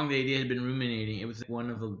you how long the idea had been ruminating. It was one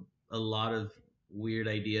of a lot of weird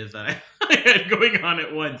ideas that I had going on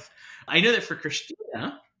at once. I know that for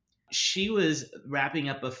Christina, she was wrapping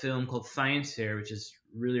up a film called Science Fair, which is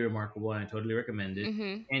really remarkable and I totally recommend it.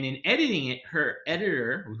 Mm-hmm. And in editing it, her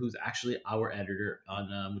editor, who's actually our editor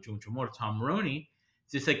on Mucho Mucho More, Tom Maroney,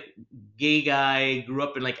 this like gay guy, grew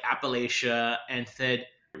up in like Appalachia, and said,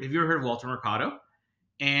 have you ever heard of Walter Mercado?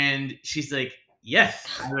 And she's like, yes,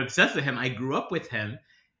 I'm obsessed with him. I grew up with him.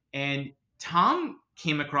 And Tom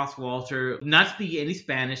came across Walter, not speaking any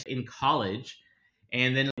Spanish, in college.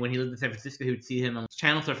 And then when he lived in San Francisco, he would see him on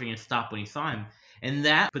channel surfing and stop when he saw him. And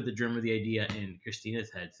that put the germ of the idea in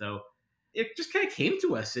Christina's head. So it just kind of came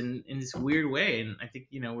to us in this weird way. And I think,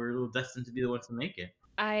 you know, we're a little destined to be the ones to make it.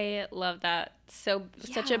 I love that.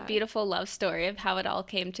 Such a beautiful love story of how it all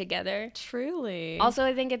came together. Truly. Also,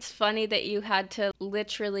 I think it's funny that you had to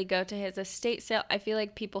literally go to his estate sale. I feel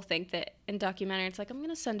like people think that in documentary, it's like, I'm going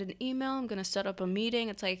to send an email, I'm going to set up a meeting.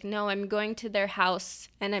 It's like, no, I'm going to their house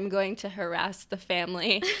and I'm going to harass the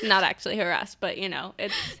family. Not actually harass, but, you know,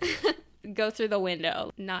 it's go through the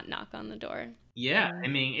window, not knock on the door. Yeah, I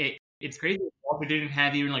mean, it's crazy. Walter didn't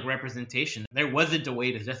have even like representation. There wasn't a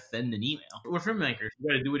way to just send an email. We're filmmakers. You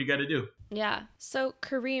got to do what you got to do. Yeah. So,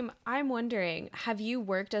 Kareem, I'm wondering, have you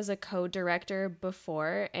worked as a co-director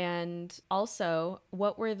before? And also,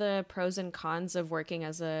 what were the pros and cons of working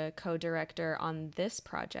as a co-director on this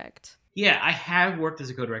project? Yeah, I have worked as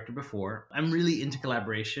a co-director before. I'm really into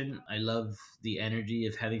collaboration. I love the energy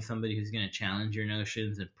of having somebody who's going to challenge your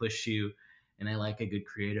notions and push you. And I like a good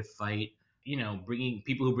creative fight. You know, bringing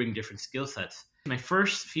people who bring different skill sets. My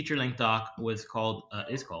first feature-length doc is called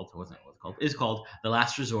The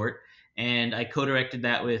Last Resort, and I co-directed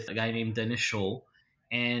that with a guy named Dennis Scholl,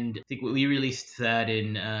 and I think we released that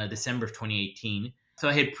in December of 2018. So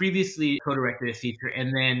I had previously co-directed a feature,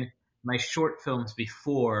 and then my short films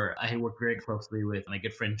before, I had worked very closely with my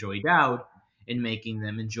good friend Joey Dowd in making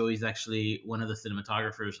them, and Joey's actually one of the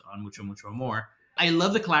cinematographers on Mucho Mucho More. I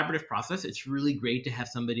love the collaborative process. It's really great to have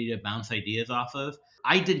somebody to bounce ideas off of.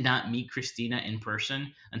 I did not meet Christina in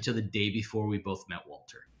person until the day before we both met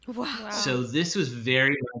Walter. Wow. So this was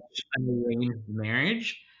very much an arranged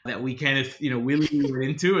marriage that we kind of, willingly went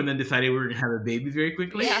into and then decided we were going to have a baby very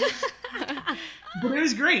quickly. Yeah. But it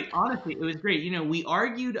was great. Honestly, it was great. We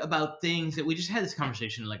argued about things that we just had this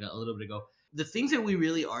conversation like a little bit ago. The things that we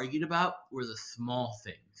really argued about were the small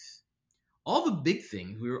things. All the big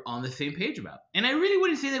things we were on the same page about. And I really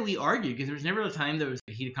wouldn't say that we argued, because there was never a time there was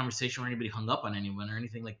a heated conversation where anybody hung up on anyone or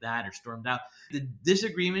anything like that or stormed out. The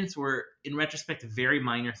disagreements were, in retrospect, very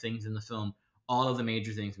minor things in the film. All of the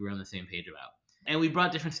major things we were on the same page about. And we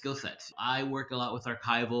brought different skill sets. I work a lot with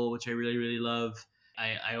archival, which I really, really love.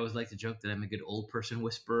 I always like to joke that I'm a good old person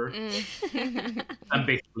whisperer. Mm. I'm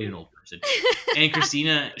basically an old person. And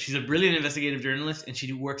Christina, she's a brilliant investigative journalist, and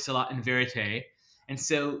she works a lot in Verite. And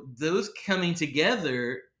so those coming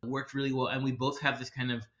together worked really well. And we both have this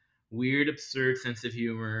kind of weird, absurd sense of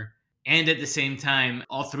humor. And at the same time,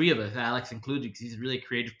 all three of us, Alex included, because he's really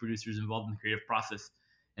creative producers involved in the creative process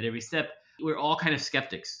at every step, we're all kind of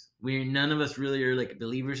skeptics. None of us really are like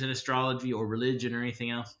believers in astrology or religion or anything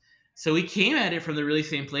else. So we came at it from the really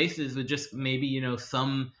same places with just maybe,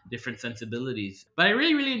 some different sensibilities. But I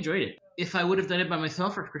really, really enjoyed it. If I would have done it by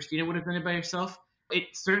myself, or if Christina would have done it by herself, it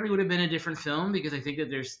certainly would have been a different film, because I think that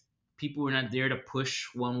there's people who are not there to push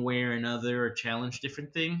one way or another or challenge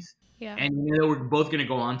different things. Yeah. And we're both going to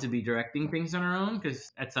go on to be directing things on our own,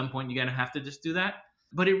 because at some point you're going to have to just do that.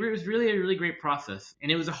 But it was really a really great process.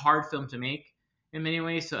 And it was a hard film to make in many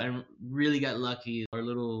ways. So I really got lucky. Our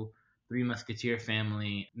little Three Musketeer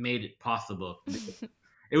family made it possible.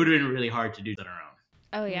 It would have been really hard to do on our own.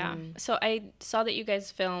 Oh, yeah. So I saw that you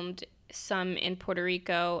guys filmed some in Puerto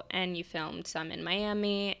Rico and you filmed some in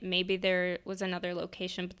Miami. Maybe there was another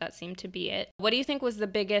location, but that seemed to be it. What do you think was the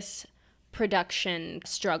biggest production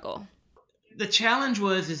struggle? The challenge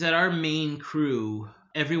is that our main crew,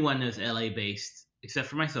 everyone is LA based, except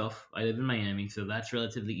for myself. I live in Miami, so that's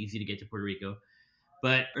relatively easy to get to Puerto Rico.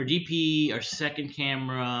 But our DP, our second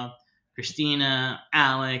camera, Christina,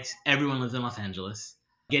 Alex, everyone lives in Los Angeles.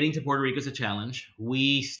 Getting to Puerto Rico is a challenge.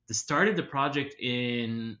 We started the project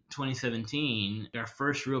in 2017. Our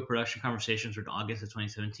first real production conversations were in August of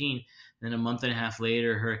 2017. Then a month and a half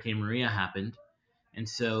later, Hurricane Maria happened. And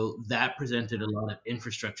so that presented a lot of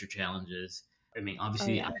infrastructure challenges. I mean,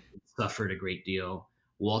 obviously, I suffered a great deal.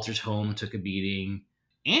 Walter's home took a beating.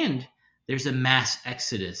 And there's a mass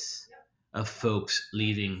exodus of folks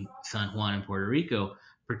leaving San Juan and Puerto Rico,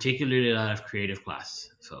 particularly a lot of creative class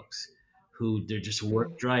folks who their just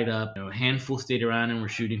work dried up. A handful stayed around and were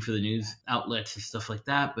shooting for the news outlets and stuff like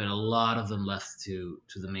that, but a lot of them left to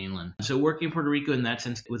the mainland. So working in Puerto Rico in that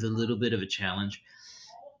sense was a little bit of a challenge.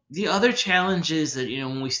 The other challenge is that,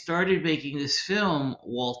 when we started making this film,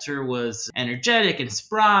 Walter was energetic and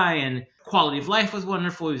spry, and quality of life was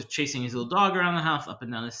wonderful. He was chasing his little dog around the house, up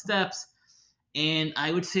and down the steps. And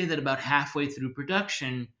I would say that about halfway through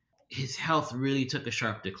production, his health really took a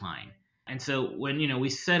sharp decline. And so when, we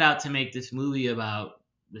set out to make this movie about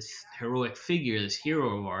this heroic figure, this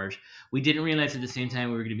hero of ours, we didn't realize at the same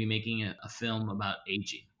time we were going to be making a film about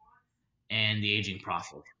aging and the aging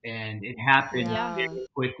process. And it happened very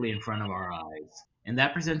quickly in front of our eyes. And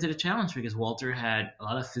that presented a challenge because Walter had a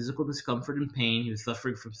lot of physical discomfort and pain. He was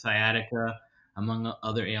suffering from sciatica, among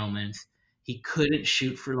other ailments. He couldn't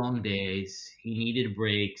shoot for long days. He needed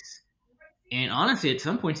breaks. And honestly, at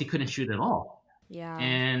some points, he couldn't shoot at all. Yeah.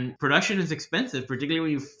 And production is expensive, particularly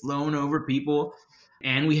when you've flown over people.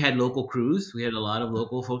 And we had local crews. We had a lot of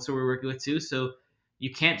local folks that we were working with too. So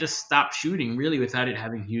you can't just stop shooting really without it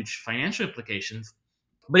having huge financial implications.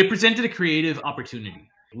 But it presented a creative opportunity.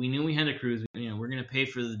 We knew we had a cruise. We're going to pay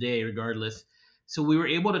for the day regardless. So we were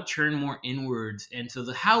able to turn more inwards. And so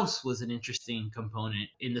the house was an interesting component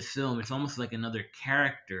in the film. It's almost like another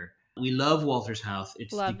character. We love Walter's house.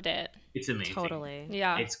 Loved it. It's amazing. Totally.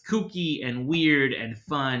 Yeah. It's kooky and weird and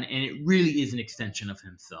fun. And it really is an extension of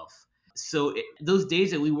himself. So those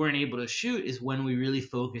days that we weren't able to shoot is when we really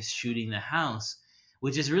focused shooting the house,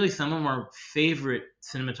 which is really some of our favorite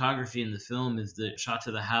cinematography in the film is the shots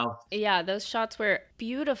of the house. Yeah, those shots were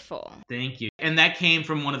beautiful. Thank you. And that came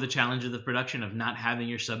from one of the challenges of production of not having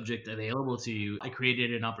your subject available to you. I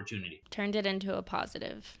created an opportunity. Turned it into a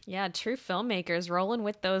positive. Yeah, true filmmakers rolling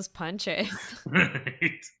with those punches.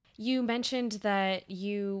 Right. You mentioned that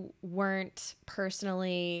you weren't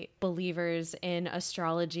personally believers in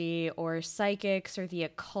astrology or psychics or the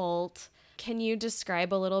occult. Can you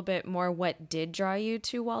describe a little bit more what did draw you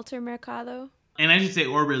to Walter Mercado? And I should say,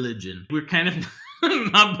 or religion. We're kind of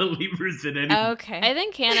not believers in anything. Okay. I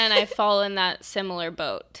think Hannah and I fall in that similar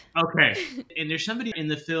boat. Okay. And there's somebody in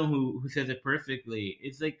the film who says it perfectly.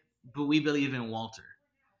 It's like, but we believe in Walter.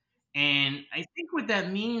 And I think what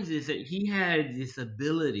that means is that he had this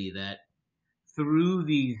ability that through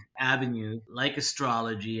these avenues, like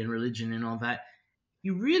astrology and religion and all that,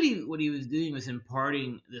 what he was doing was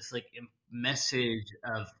imparting this message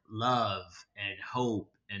of love and hope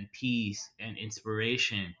and peace and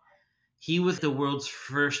inspiration. He was the world's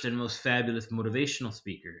first and most fabulous motivational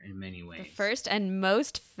speaker in many ways. The first and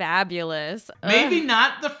most fabulous. Maybe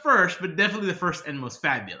not the first, but definitely the first and most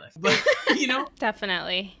fabulous. But,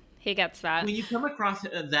 Definitely. He gets that. when you come across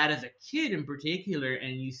that as a kid in particular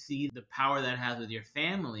and you see the power that has with your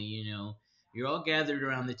family, you're all gathered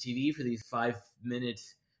around the TV for these 5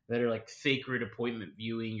 minutes that are like sacred appointment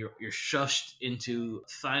viewing. You're shushed into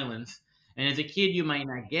silence. And as a kid, you might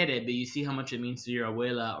not get it, but you see how much it means to your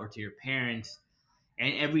abuela or to your parents.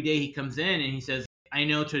 And every day he comes in and he says, I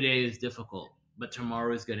know today is difficult, but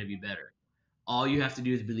tomorrow is going to be better. All you have to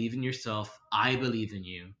do is believe in yourself. I believe in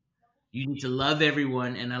you. You need to love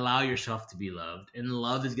everyone and allow yourself to be loved. And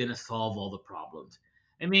love is going to solve all the problems.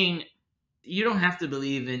 I mean, you don't have to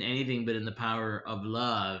believe in anything but in the power of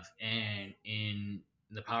love and in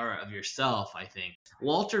the power of yourself, I think.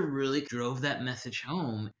 Walter really drove that message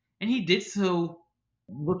home, and he did so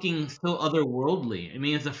looking so otherworldly. I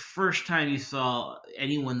mean, it's the first time you saw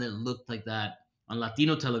anyone that looked like that on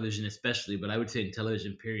Latino television, especially, but I would say in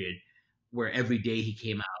television, period, where every day he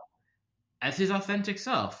came out as his authentic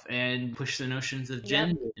self and pushed the notions of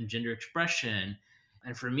gender and gender expression.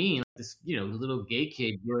 And for me, like this, little gay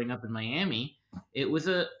kid growing up in Miami, it was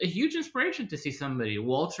a huge inspiration to see somebody.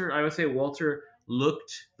 Walter, I would say Walter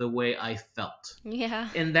looked the way I felt. Yeah.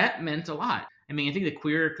 And that meant a lot. I mean, I think the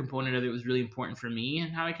queer component of it was really important for me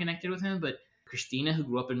and how I connected with him. But Christina, who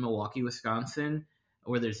grew up in Milwaukee, Wisconsin,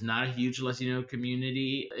 where there's not a huge Latino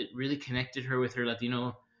community, it really connected her with her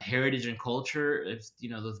Latino heritage and culture. It's,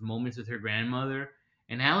 those moments with her grandmother.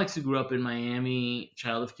 And Alex, who grew up in Miami,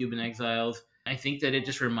 child of Cuban exiles, I think that it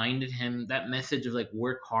just reminded him that message of like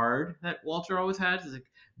work hard that Walter always had, is like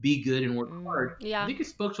be good and work hard. Yeah. I think it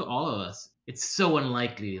spoke to all of us. It's so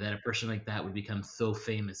unlikely that a person like that would become so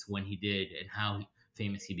famous when he did and how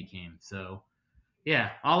famous he became. So yeah,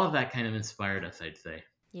 all of that kind of inspired us, I'd say.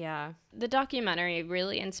 Yeah. The documentary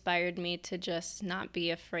really inspired me to just not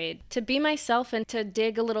be afraid to be myself and to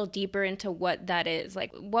dig a little deeper into what that is.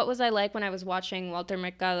 Like, what was I like when I was watching Walter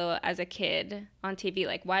Mercado as a kid on TV?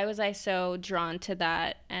 Like, why was I so drawn to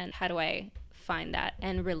that? And how do I find that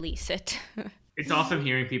and release it? It's awesome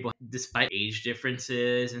hearing people, despite age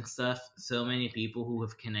differences and stuff, so many people who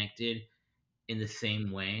have connected in the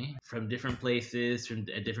same way from different places,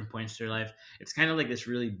 at different points in their life. It's kind of like this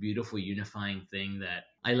really beautiful unifying thing that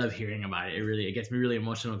I love hearing about it. It gets me really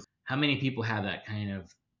emotional. How many people have that kind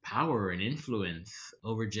of power and influence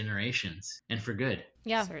over generations, and for good?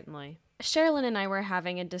 Yeah, certainly. Sherilyn and I were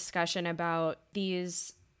having a discussion about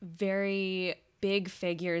these very big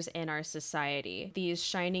figures in our society, these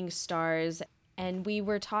shining stars. And we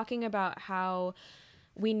were talking about how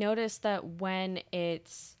we noticed that when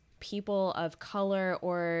it's people of color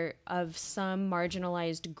or of some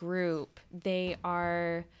marginalized group, they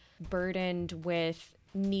are burdened with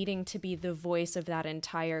needing to be the voice of that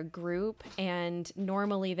entire group. And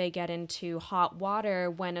normally they get into hot water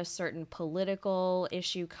when a certain political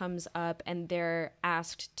issue comes up and they're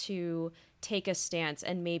asked to take a stance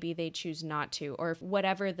and maybe they choose not to, or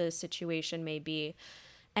whatever the situation may be.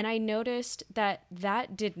 And I noticed that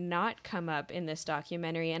did not come up in this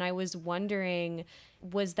documentary. And I was wondering,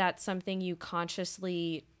 was that something you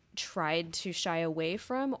consciously tried to shy away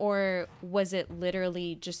from, or was it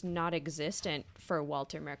literally just not existent for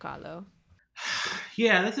Walter Mercado?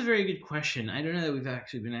 Yeah, that's a very good question. I don't know that we've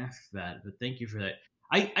actually been asked that, but thank you for that.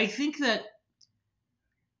 I think that,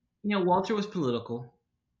 Walter was political.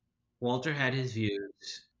 Walter had his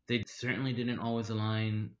views. They certainly didn't always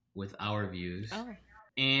align with our views. Oh.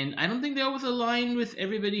 And I don't think they always aligned with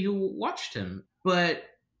everybody who watched him. But,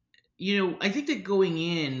 I think that going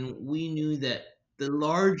in, we knew that the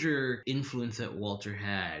larger influence that Walter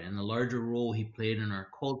had and the larger role he played in our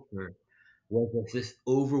culture was as this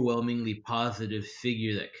overwhelmingly positive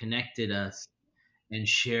figure that connected us and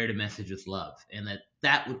shared a message with love, and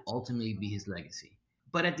that would ultimately be his legacy.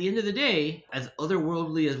 But at the end of the day, as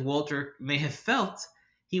otherworldly as Walter may have felt,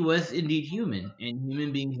 he was indeed human, and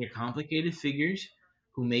human beings are complicated figures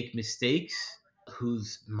who make mistakes,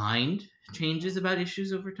 whose mind changes about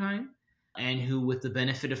issues over time, and who, with the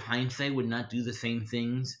benefit of hindsight, would not do the same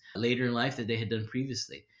things later in life that they had done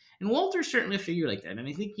previously. And Walter's certainly a figure like that. And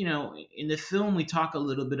I think, in the film, we talk a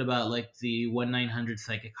little bit about like the 1-900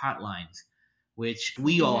 psychic hotlines, which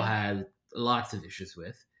we all had lots of issues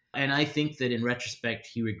with. And I think that in retrospect,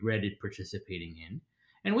 he regretted participating in.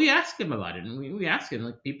 And we asked him about it. And we asked him,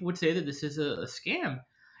 like, people would say that this is a scam.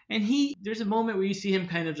 And there's a moment where you see him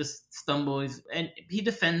kind of just stumble, and he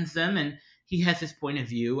defends them, and he has his point of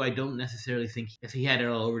view. I don't necessarily think if he had it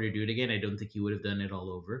all over to do it again, I don't think he would have done it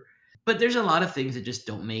all over. But there's a lot of things that just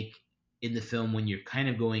don't make in the film when you're kind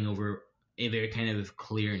of going over a very kind of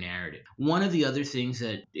clear narrative. One of the other things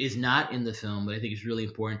that is not in the film, but I think is really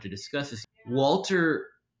important to discuss, is Walter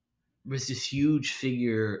was this huge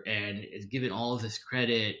figure and is given all of this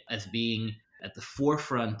credit as being at the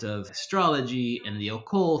forefront of astrology and the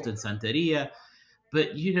occult and Santeria. But,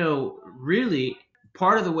 really,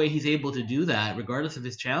 part of the way he's able to do that, regardless of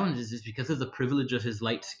his challenges, is because of the privilege of his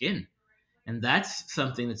light skin. And that's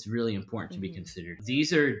something that's really important to be considered.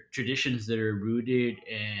 These are traditions that are rooted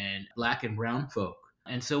in Black and brown folk.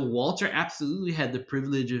 And so Walter absolutely had the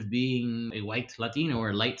privilege of being a white Latino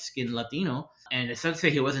or light-skinned Latino. And it's not to say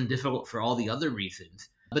he wasn't difficult for all the other reasons.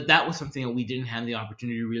 But that was something that we didn't have the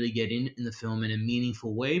opportunity to really get in the film in a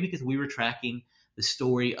meaningful way, because we were tracking the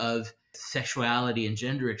story of sexuality and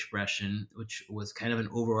gender expression, which was kind of an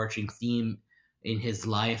overarching theme in his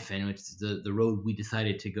life, and it's the road we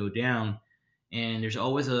decided to go down. And there's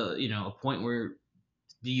always a point where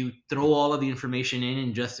do you throw all of the information in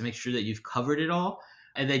and just to make sure that you've covered it all,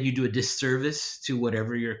 and then you do a disservice to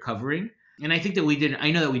whatever you're covering. And I think that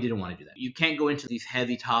I know that we didn't want to do that. You can't go into these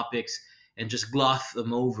heavy topics and just gloss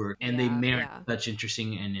them over, and they merit such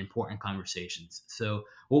interesting and important conversations. So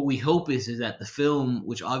what we hope is that the film,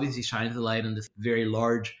 which obviously shines a light on this very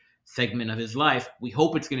large segment of his life, we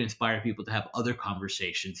hope it's going to inspire people to have other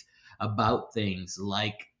conversations about things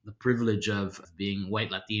like the privilege of being white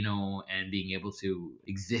Latino and being able to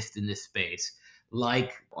exist in this space,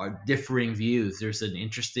 like our differing views. There's an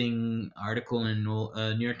interesting article in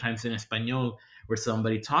New York Times en Español where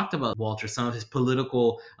somebody talked about Walter, some of his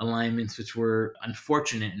political alignments, which were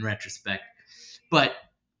unfortunate in retrospect. But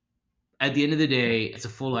at the end of the day, it's a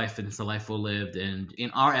full life and it's a life well lived. And in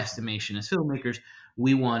our estimation as filmmakers,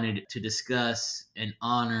 we wanted to discuss and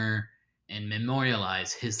honor and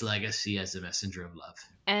memorialize his legacy as a messenger of love.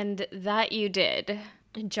 And that you did.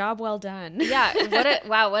 Job well done. Yeah,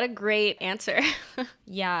 what a great answer.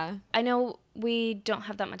 Yeah. I know we don't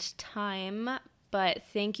have that much time, but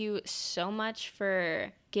thank you so much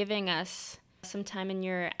for giving us some time in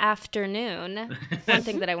your afternoon. One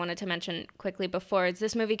thing that I wanted to mention quickly before is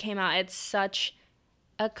this movie came out at such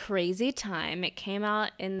a crazy time. It came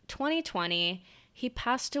out in 2020. He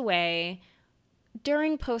passed away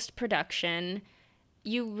during post-production.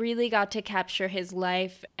 You really got to capture his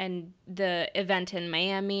life and the event in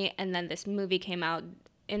Miami, and then this movie came out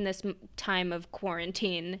in this time of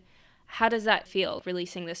quarantine. How does that feel,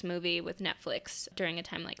 releasing this movie with Netflix during a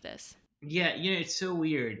time like this? Yeah, it's so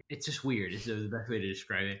weird. It's just weird is the best way to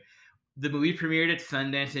describe it. The movie premiered at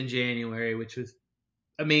Sundance in January, which was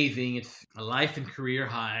amazing. It's a life and career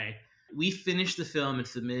high. We finished the film and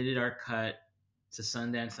submitted our cut to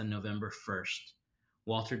Sundance on November 1st.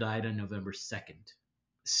 Walter died on November 2nd.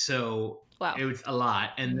 So wow. It was a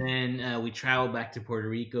lot. And then we traveled back to Puerto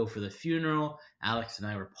Rico for the funeral. Alex and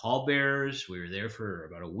I were pallbearers. We were there for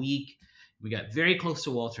about a week. We got very close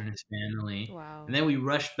to Walter and his family. Wow. And then we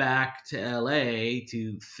rushed back to LA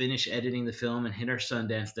to finish editing the film and hit our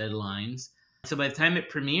Sundance deadlines. So by the time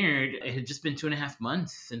it premiered, it had just been 2.5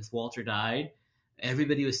 months since Walter died.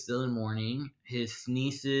 Everybody was still in mourning. His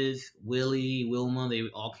nieces, Willie, Wilma, they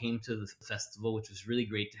all came to the festival, which was really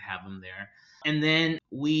great to have them there. And then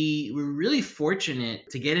we were really fortunate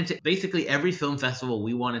to get into basically every film festival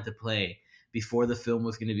we wanted to play before the film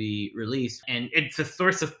was going to be released. And it's a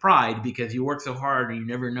source of pride because you work so hard and you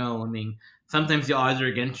never know. I mean, sometimes the odds are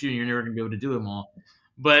against you and you're never going to be able to do them all.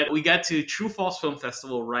 But we got to True Falls Film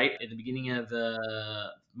Festival right at the beginning of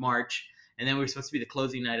March. And then we were supposed to be the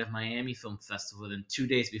closing night of Miami Film Festival. Then 2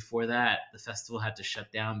 days before that, the festival had to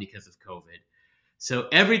shut down because of COVID. So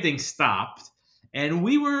everything stopped. And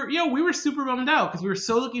we were super bummed out because we were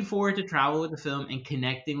so looking forward to travel with the film and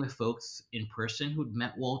connecting with folks in person who'd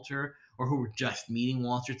met Walter or who were just meeting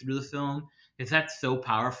Walter through the film, because that's so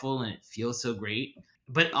powerful and it feels so great.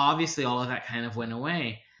 But obviously all of that kind of went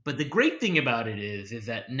away. But the great thing about it is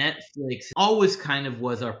that Netflix always kind of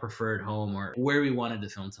was our preferred home or where we wanted the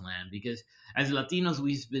film to land, because as Latinos,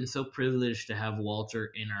 we've been so privileged to have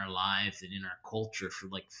Walter in our lives and in our culture for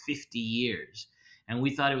like 50 years. And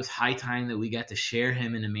we thought it was high time that we got to share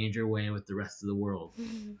him in a major way with the rest of the world.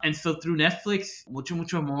 Mm-hmm. And so through Netflix, Mucho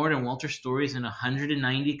Mucho Amor and Walter's stories in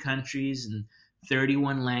 190 countries and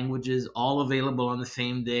 31 languages, all available on the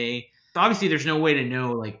same day. So obviously, there's no way to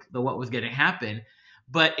know what was going to happen.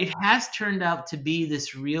 But it has turned out to be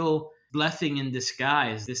this real blessing in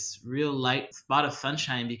disguise, this real light spot of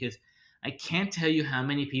sunshine, because I can't tell you how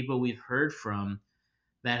many people we've heard from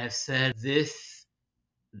that have said this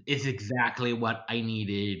is exactly what I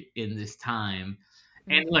needed in this time.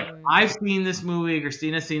 And look, I've seen this movie,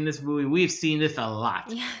 Christina's seen this movie, we've seen this a lot.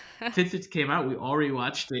 Yeah. Since it came out, we already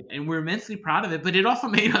watched it, and we're immensely proud of it, but it also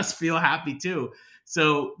made us feel happy too.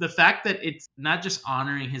 So the fact that it's not just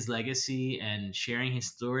honoring his legacy and sharing his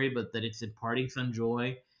story, but that it's imparting some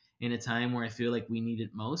joy in a time where I feel like we need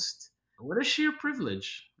it most, what a sheer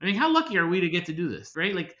privilege. I mean, how lucky are we to get to do this,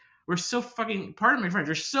 right? Like, we're so fucking, pardon my French,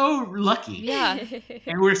 we're so lucky. Yeah.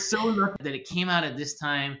 And we're so lucky that it came out at this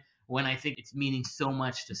time when I think it's meaning so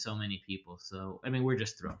much to so many people. So, I mean, we're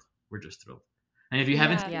just thrilled. We're just thrilled. And if you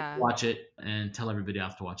haven't seen it, watch it and tell everybody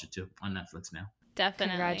else to watch it too on Netflix now.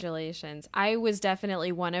 Definitely. Congratulations. I was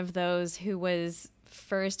definitely one of those who was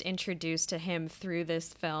first introduced to him through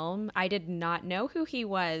this film. I did not know who he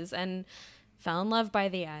was and fell in love by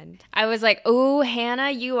the end. I was like, "Ooh,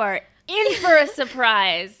 Hannah, you are in for a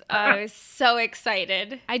surprise." I was so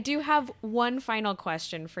excited. I do have one final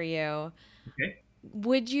question for you. Okay.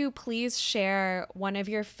 Would you please share one of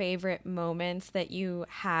your favorite moments that you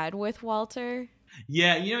had with Walter?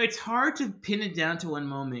 Yeah, it's hard to pin it down to one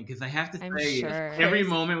moment because I have to say every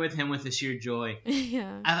moment with him was a sheer joy.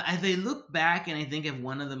 Yeah. As I look back and I think of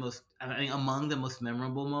one of the most, among the most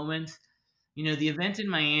memorable moments, the event in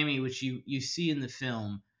Miami, which you see in the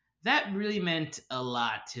film, that really meant a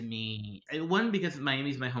lot to me. One, because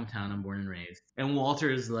Miami's my hometown, I'm born and raised, and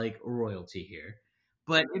Walter is like royalty here.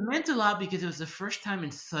 But it meant a lot because it was the first time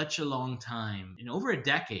in such a long time, in over a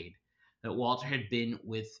decade, that Walter had been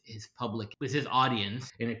with his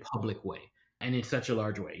audience in a public way and in such a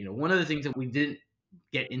large way. One of the things that we didn't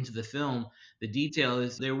get into the film, the detail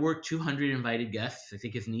is there were 200 invited guests. I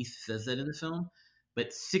think his niece says that in the film,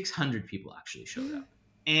 but 600 people actually showed up.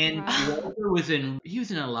 And Walter was in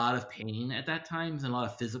a lot of pain at that time. He was in a lot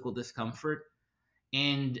of physical discomfort.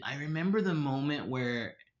 And I remember the moment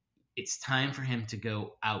where it's time for him to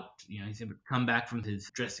go out. He's going to come back from his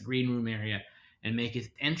dressed green room area and make his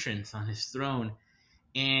entrance on his throne.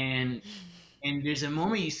 And there's a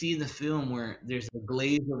moment you see in the film where there's a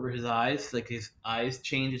glaze over his eyes, like his eyes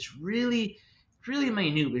change. It's really, really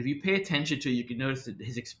minute. If you pay attention to it, you can notice that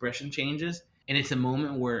his expression changes. And it's a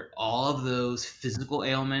moment where all of those physical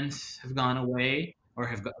ailments have gone away or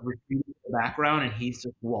have retreated to the background, and he's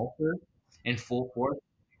just Walter in full force.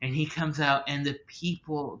 And he comes out, and the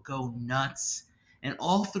people go nuts. And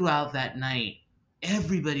all throughout that night,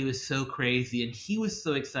 everybody was so crazy, and he was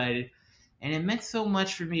so excited. And it meant so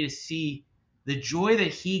much for me to see the joy that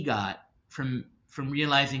he got from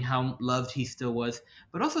realizing how loved he still was,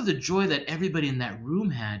 but also the joy that everybody in that room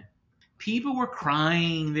had. People were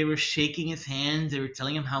crying. They were shaking his hands. They were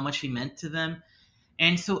telling him how much he meant to them.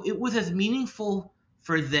 And so it was as meaningful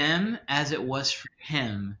for them as it was for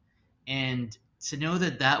him. And to know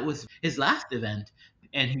that was his last event,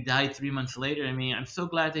 and he died 3 months later. I mean, I'm so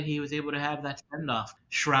glad that he was able to have that send-off,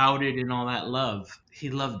 shrouded in all that love. He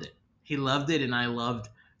loved it. He loved it, and I loved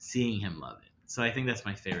seeing him love it. So I think that's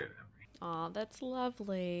my favorite memory. Oh, that's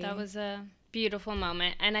lovely. That was a beautiful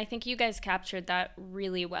moment, and I think you guys captured that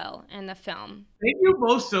really well in the film. Thank you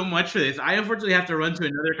both so much for this. I unfortunately have to run to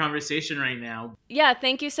another conversation right now. Yeah,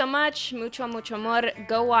 thank you so much. Mucho, mucho amor.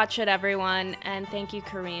 Go watch it, everyone. And thank you,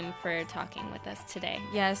 Kareem, for talking with us today.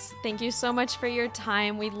 Yes, thank you so much for your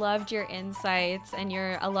time. We loved your insights, and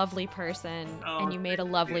you're a lovely person, and you made a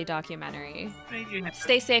lovely documentary. Thank you.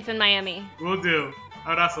 Stay safe in Miami. Will do.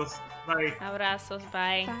 Abrazos. Bye. Abrazos.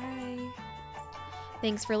 Bye. Bye.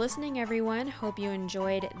 Thanks for listening, everyone. Hope you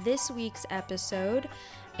enjoyed this week's episode.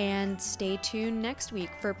 And stay tuned next week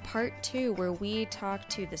for part 2, where we talk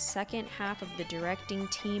to the second half of the directing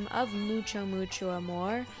team of Mucho, Mucho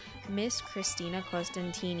Amor, Miss Cristina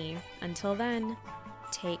Costantini. Until then,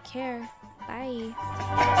 take care.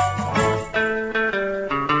 Bye.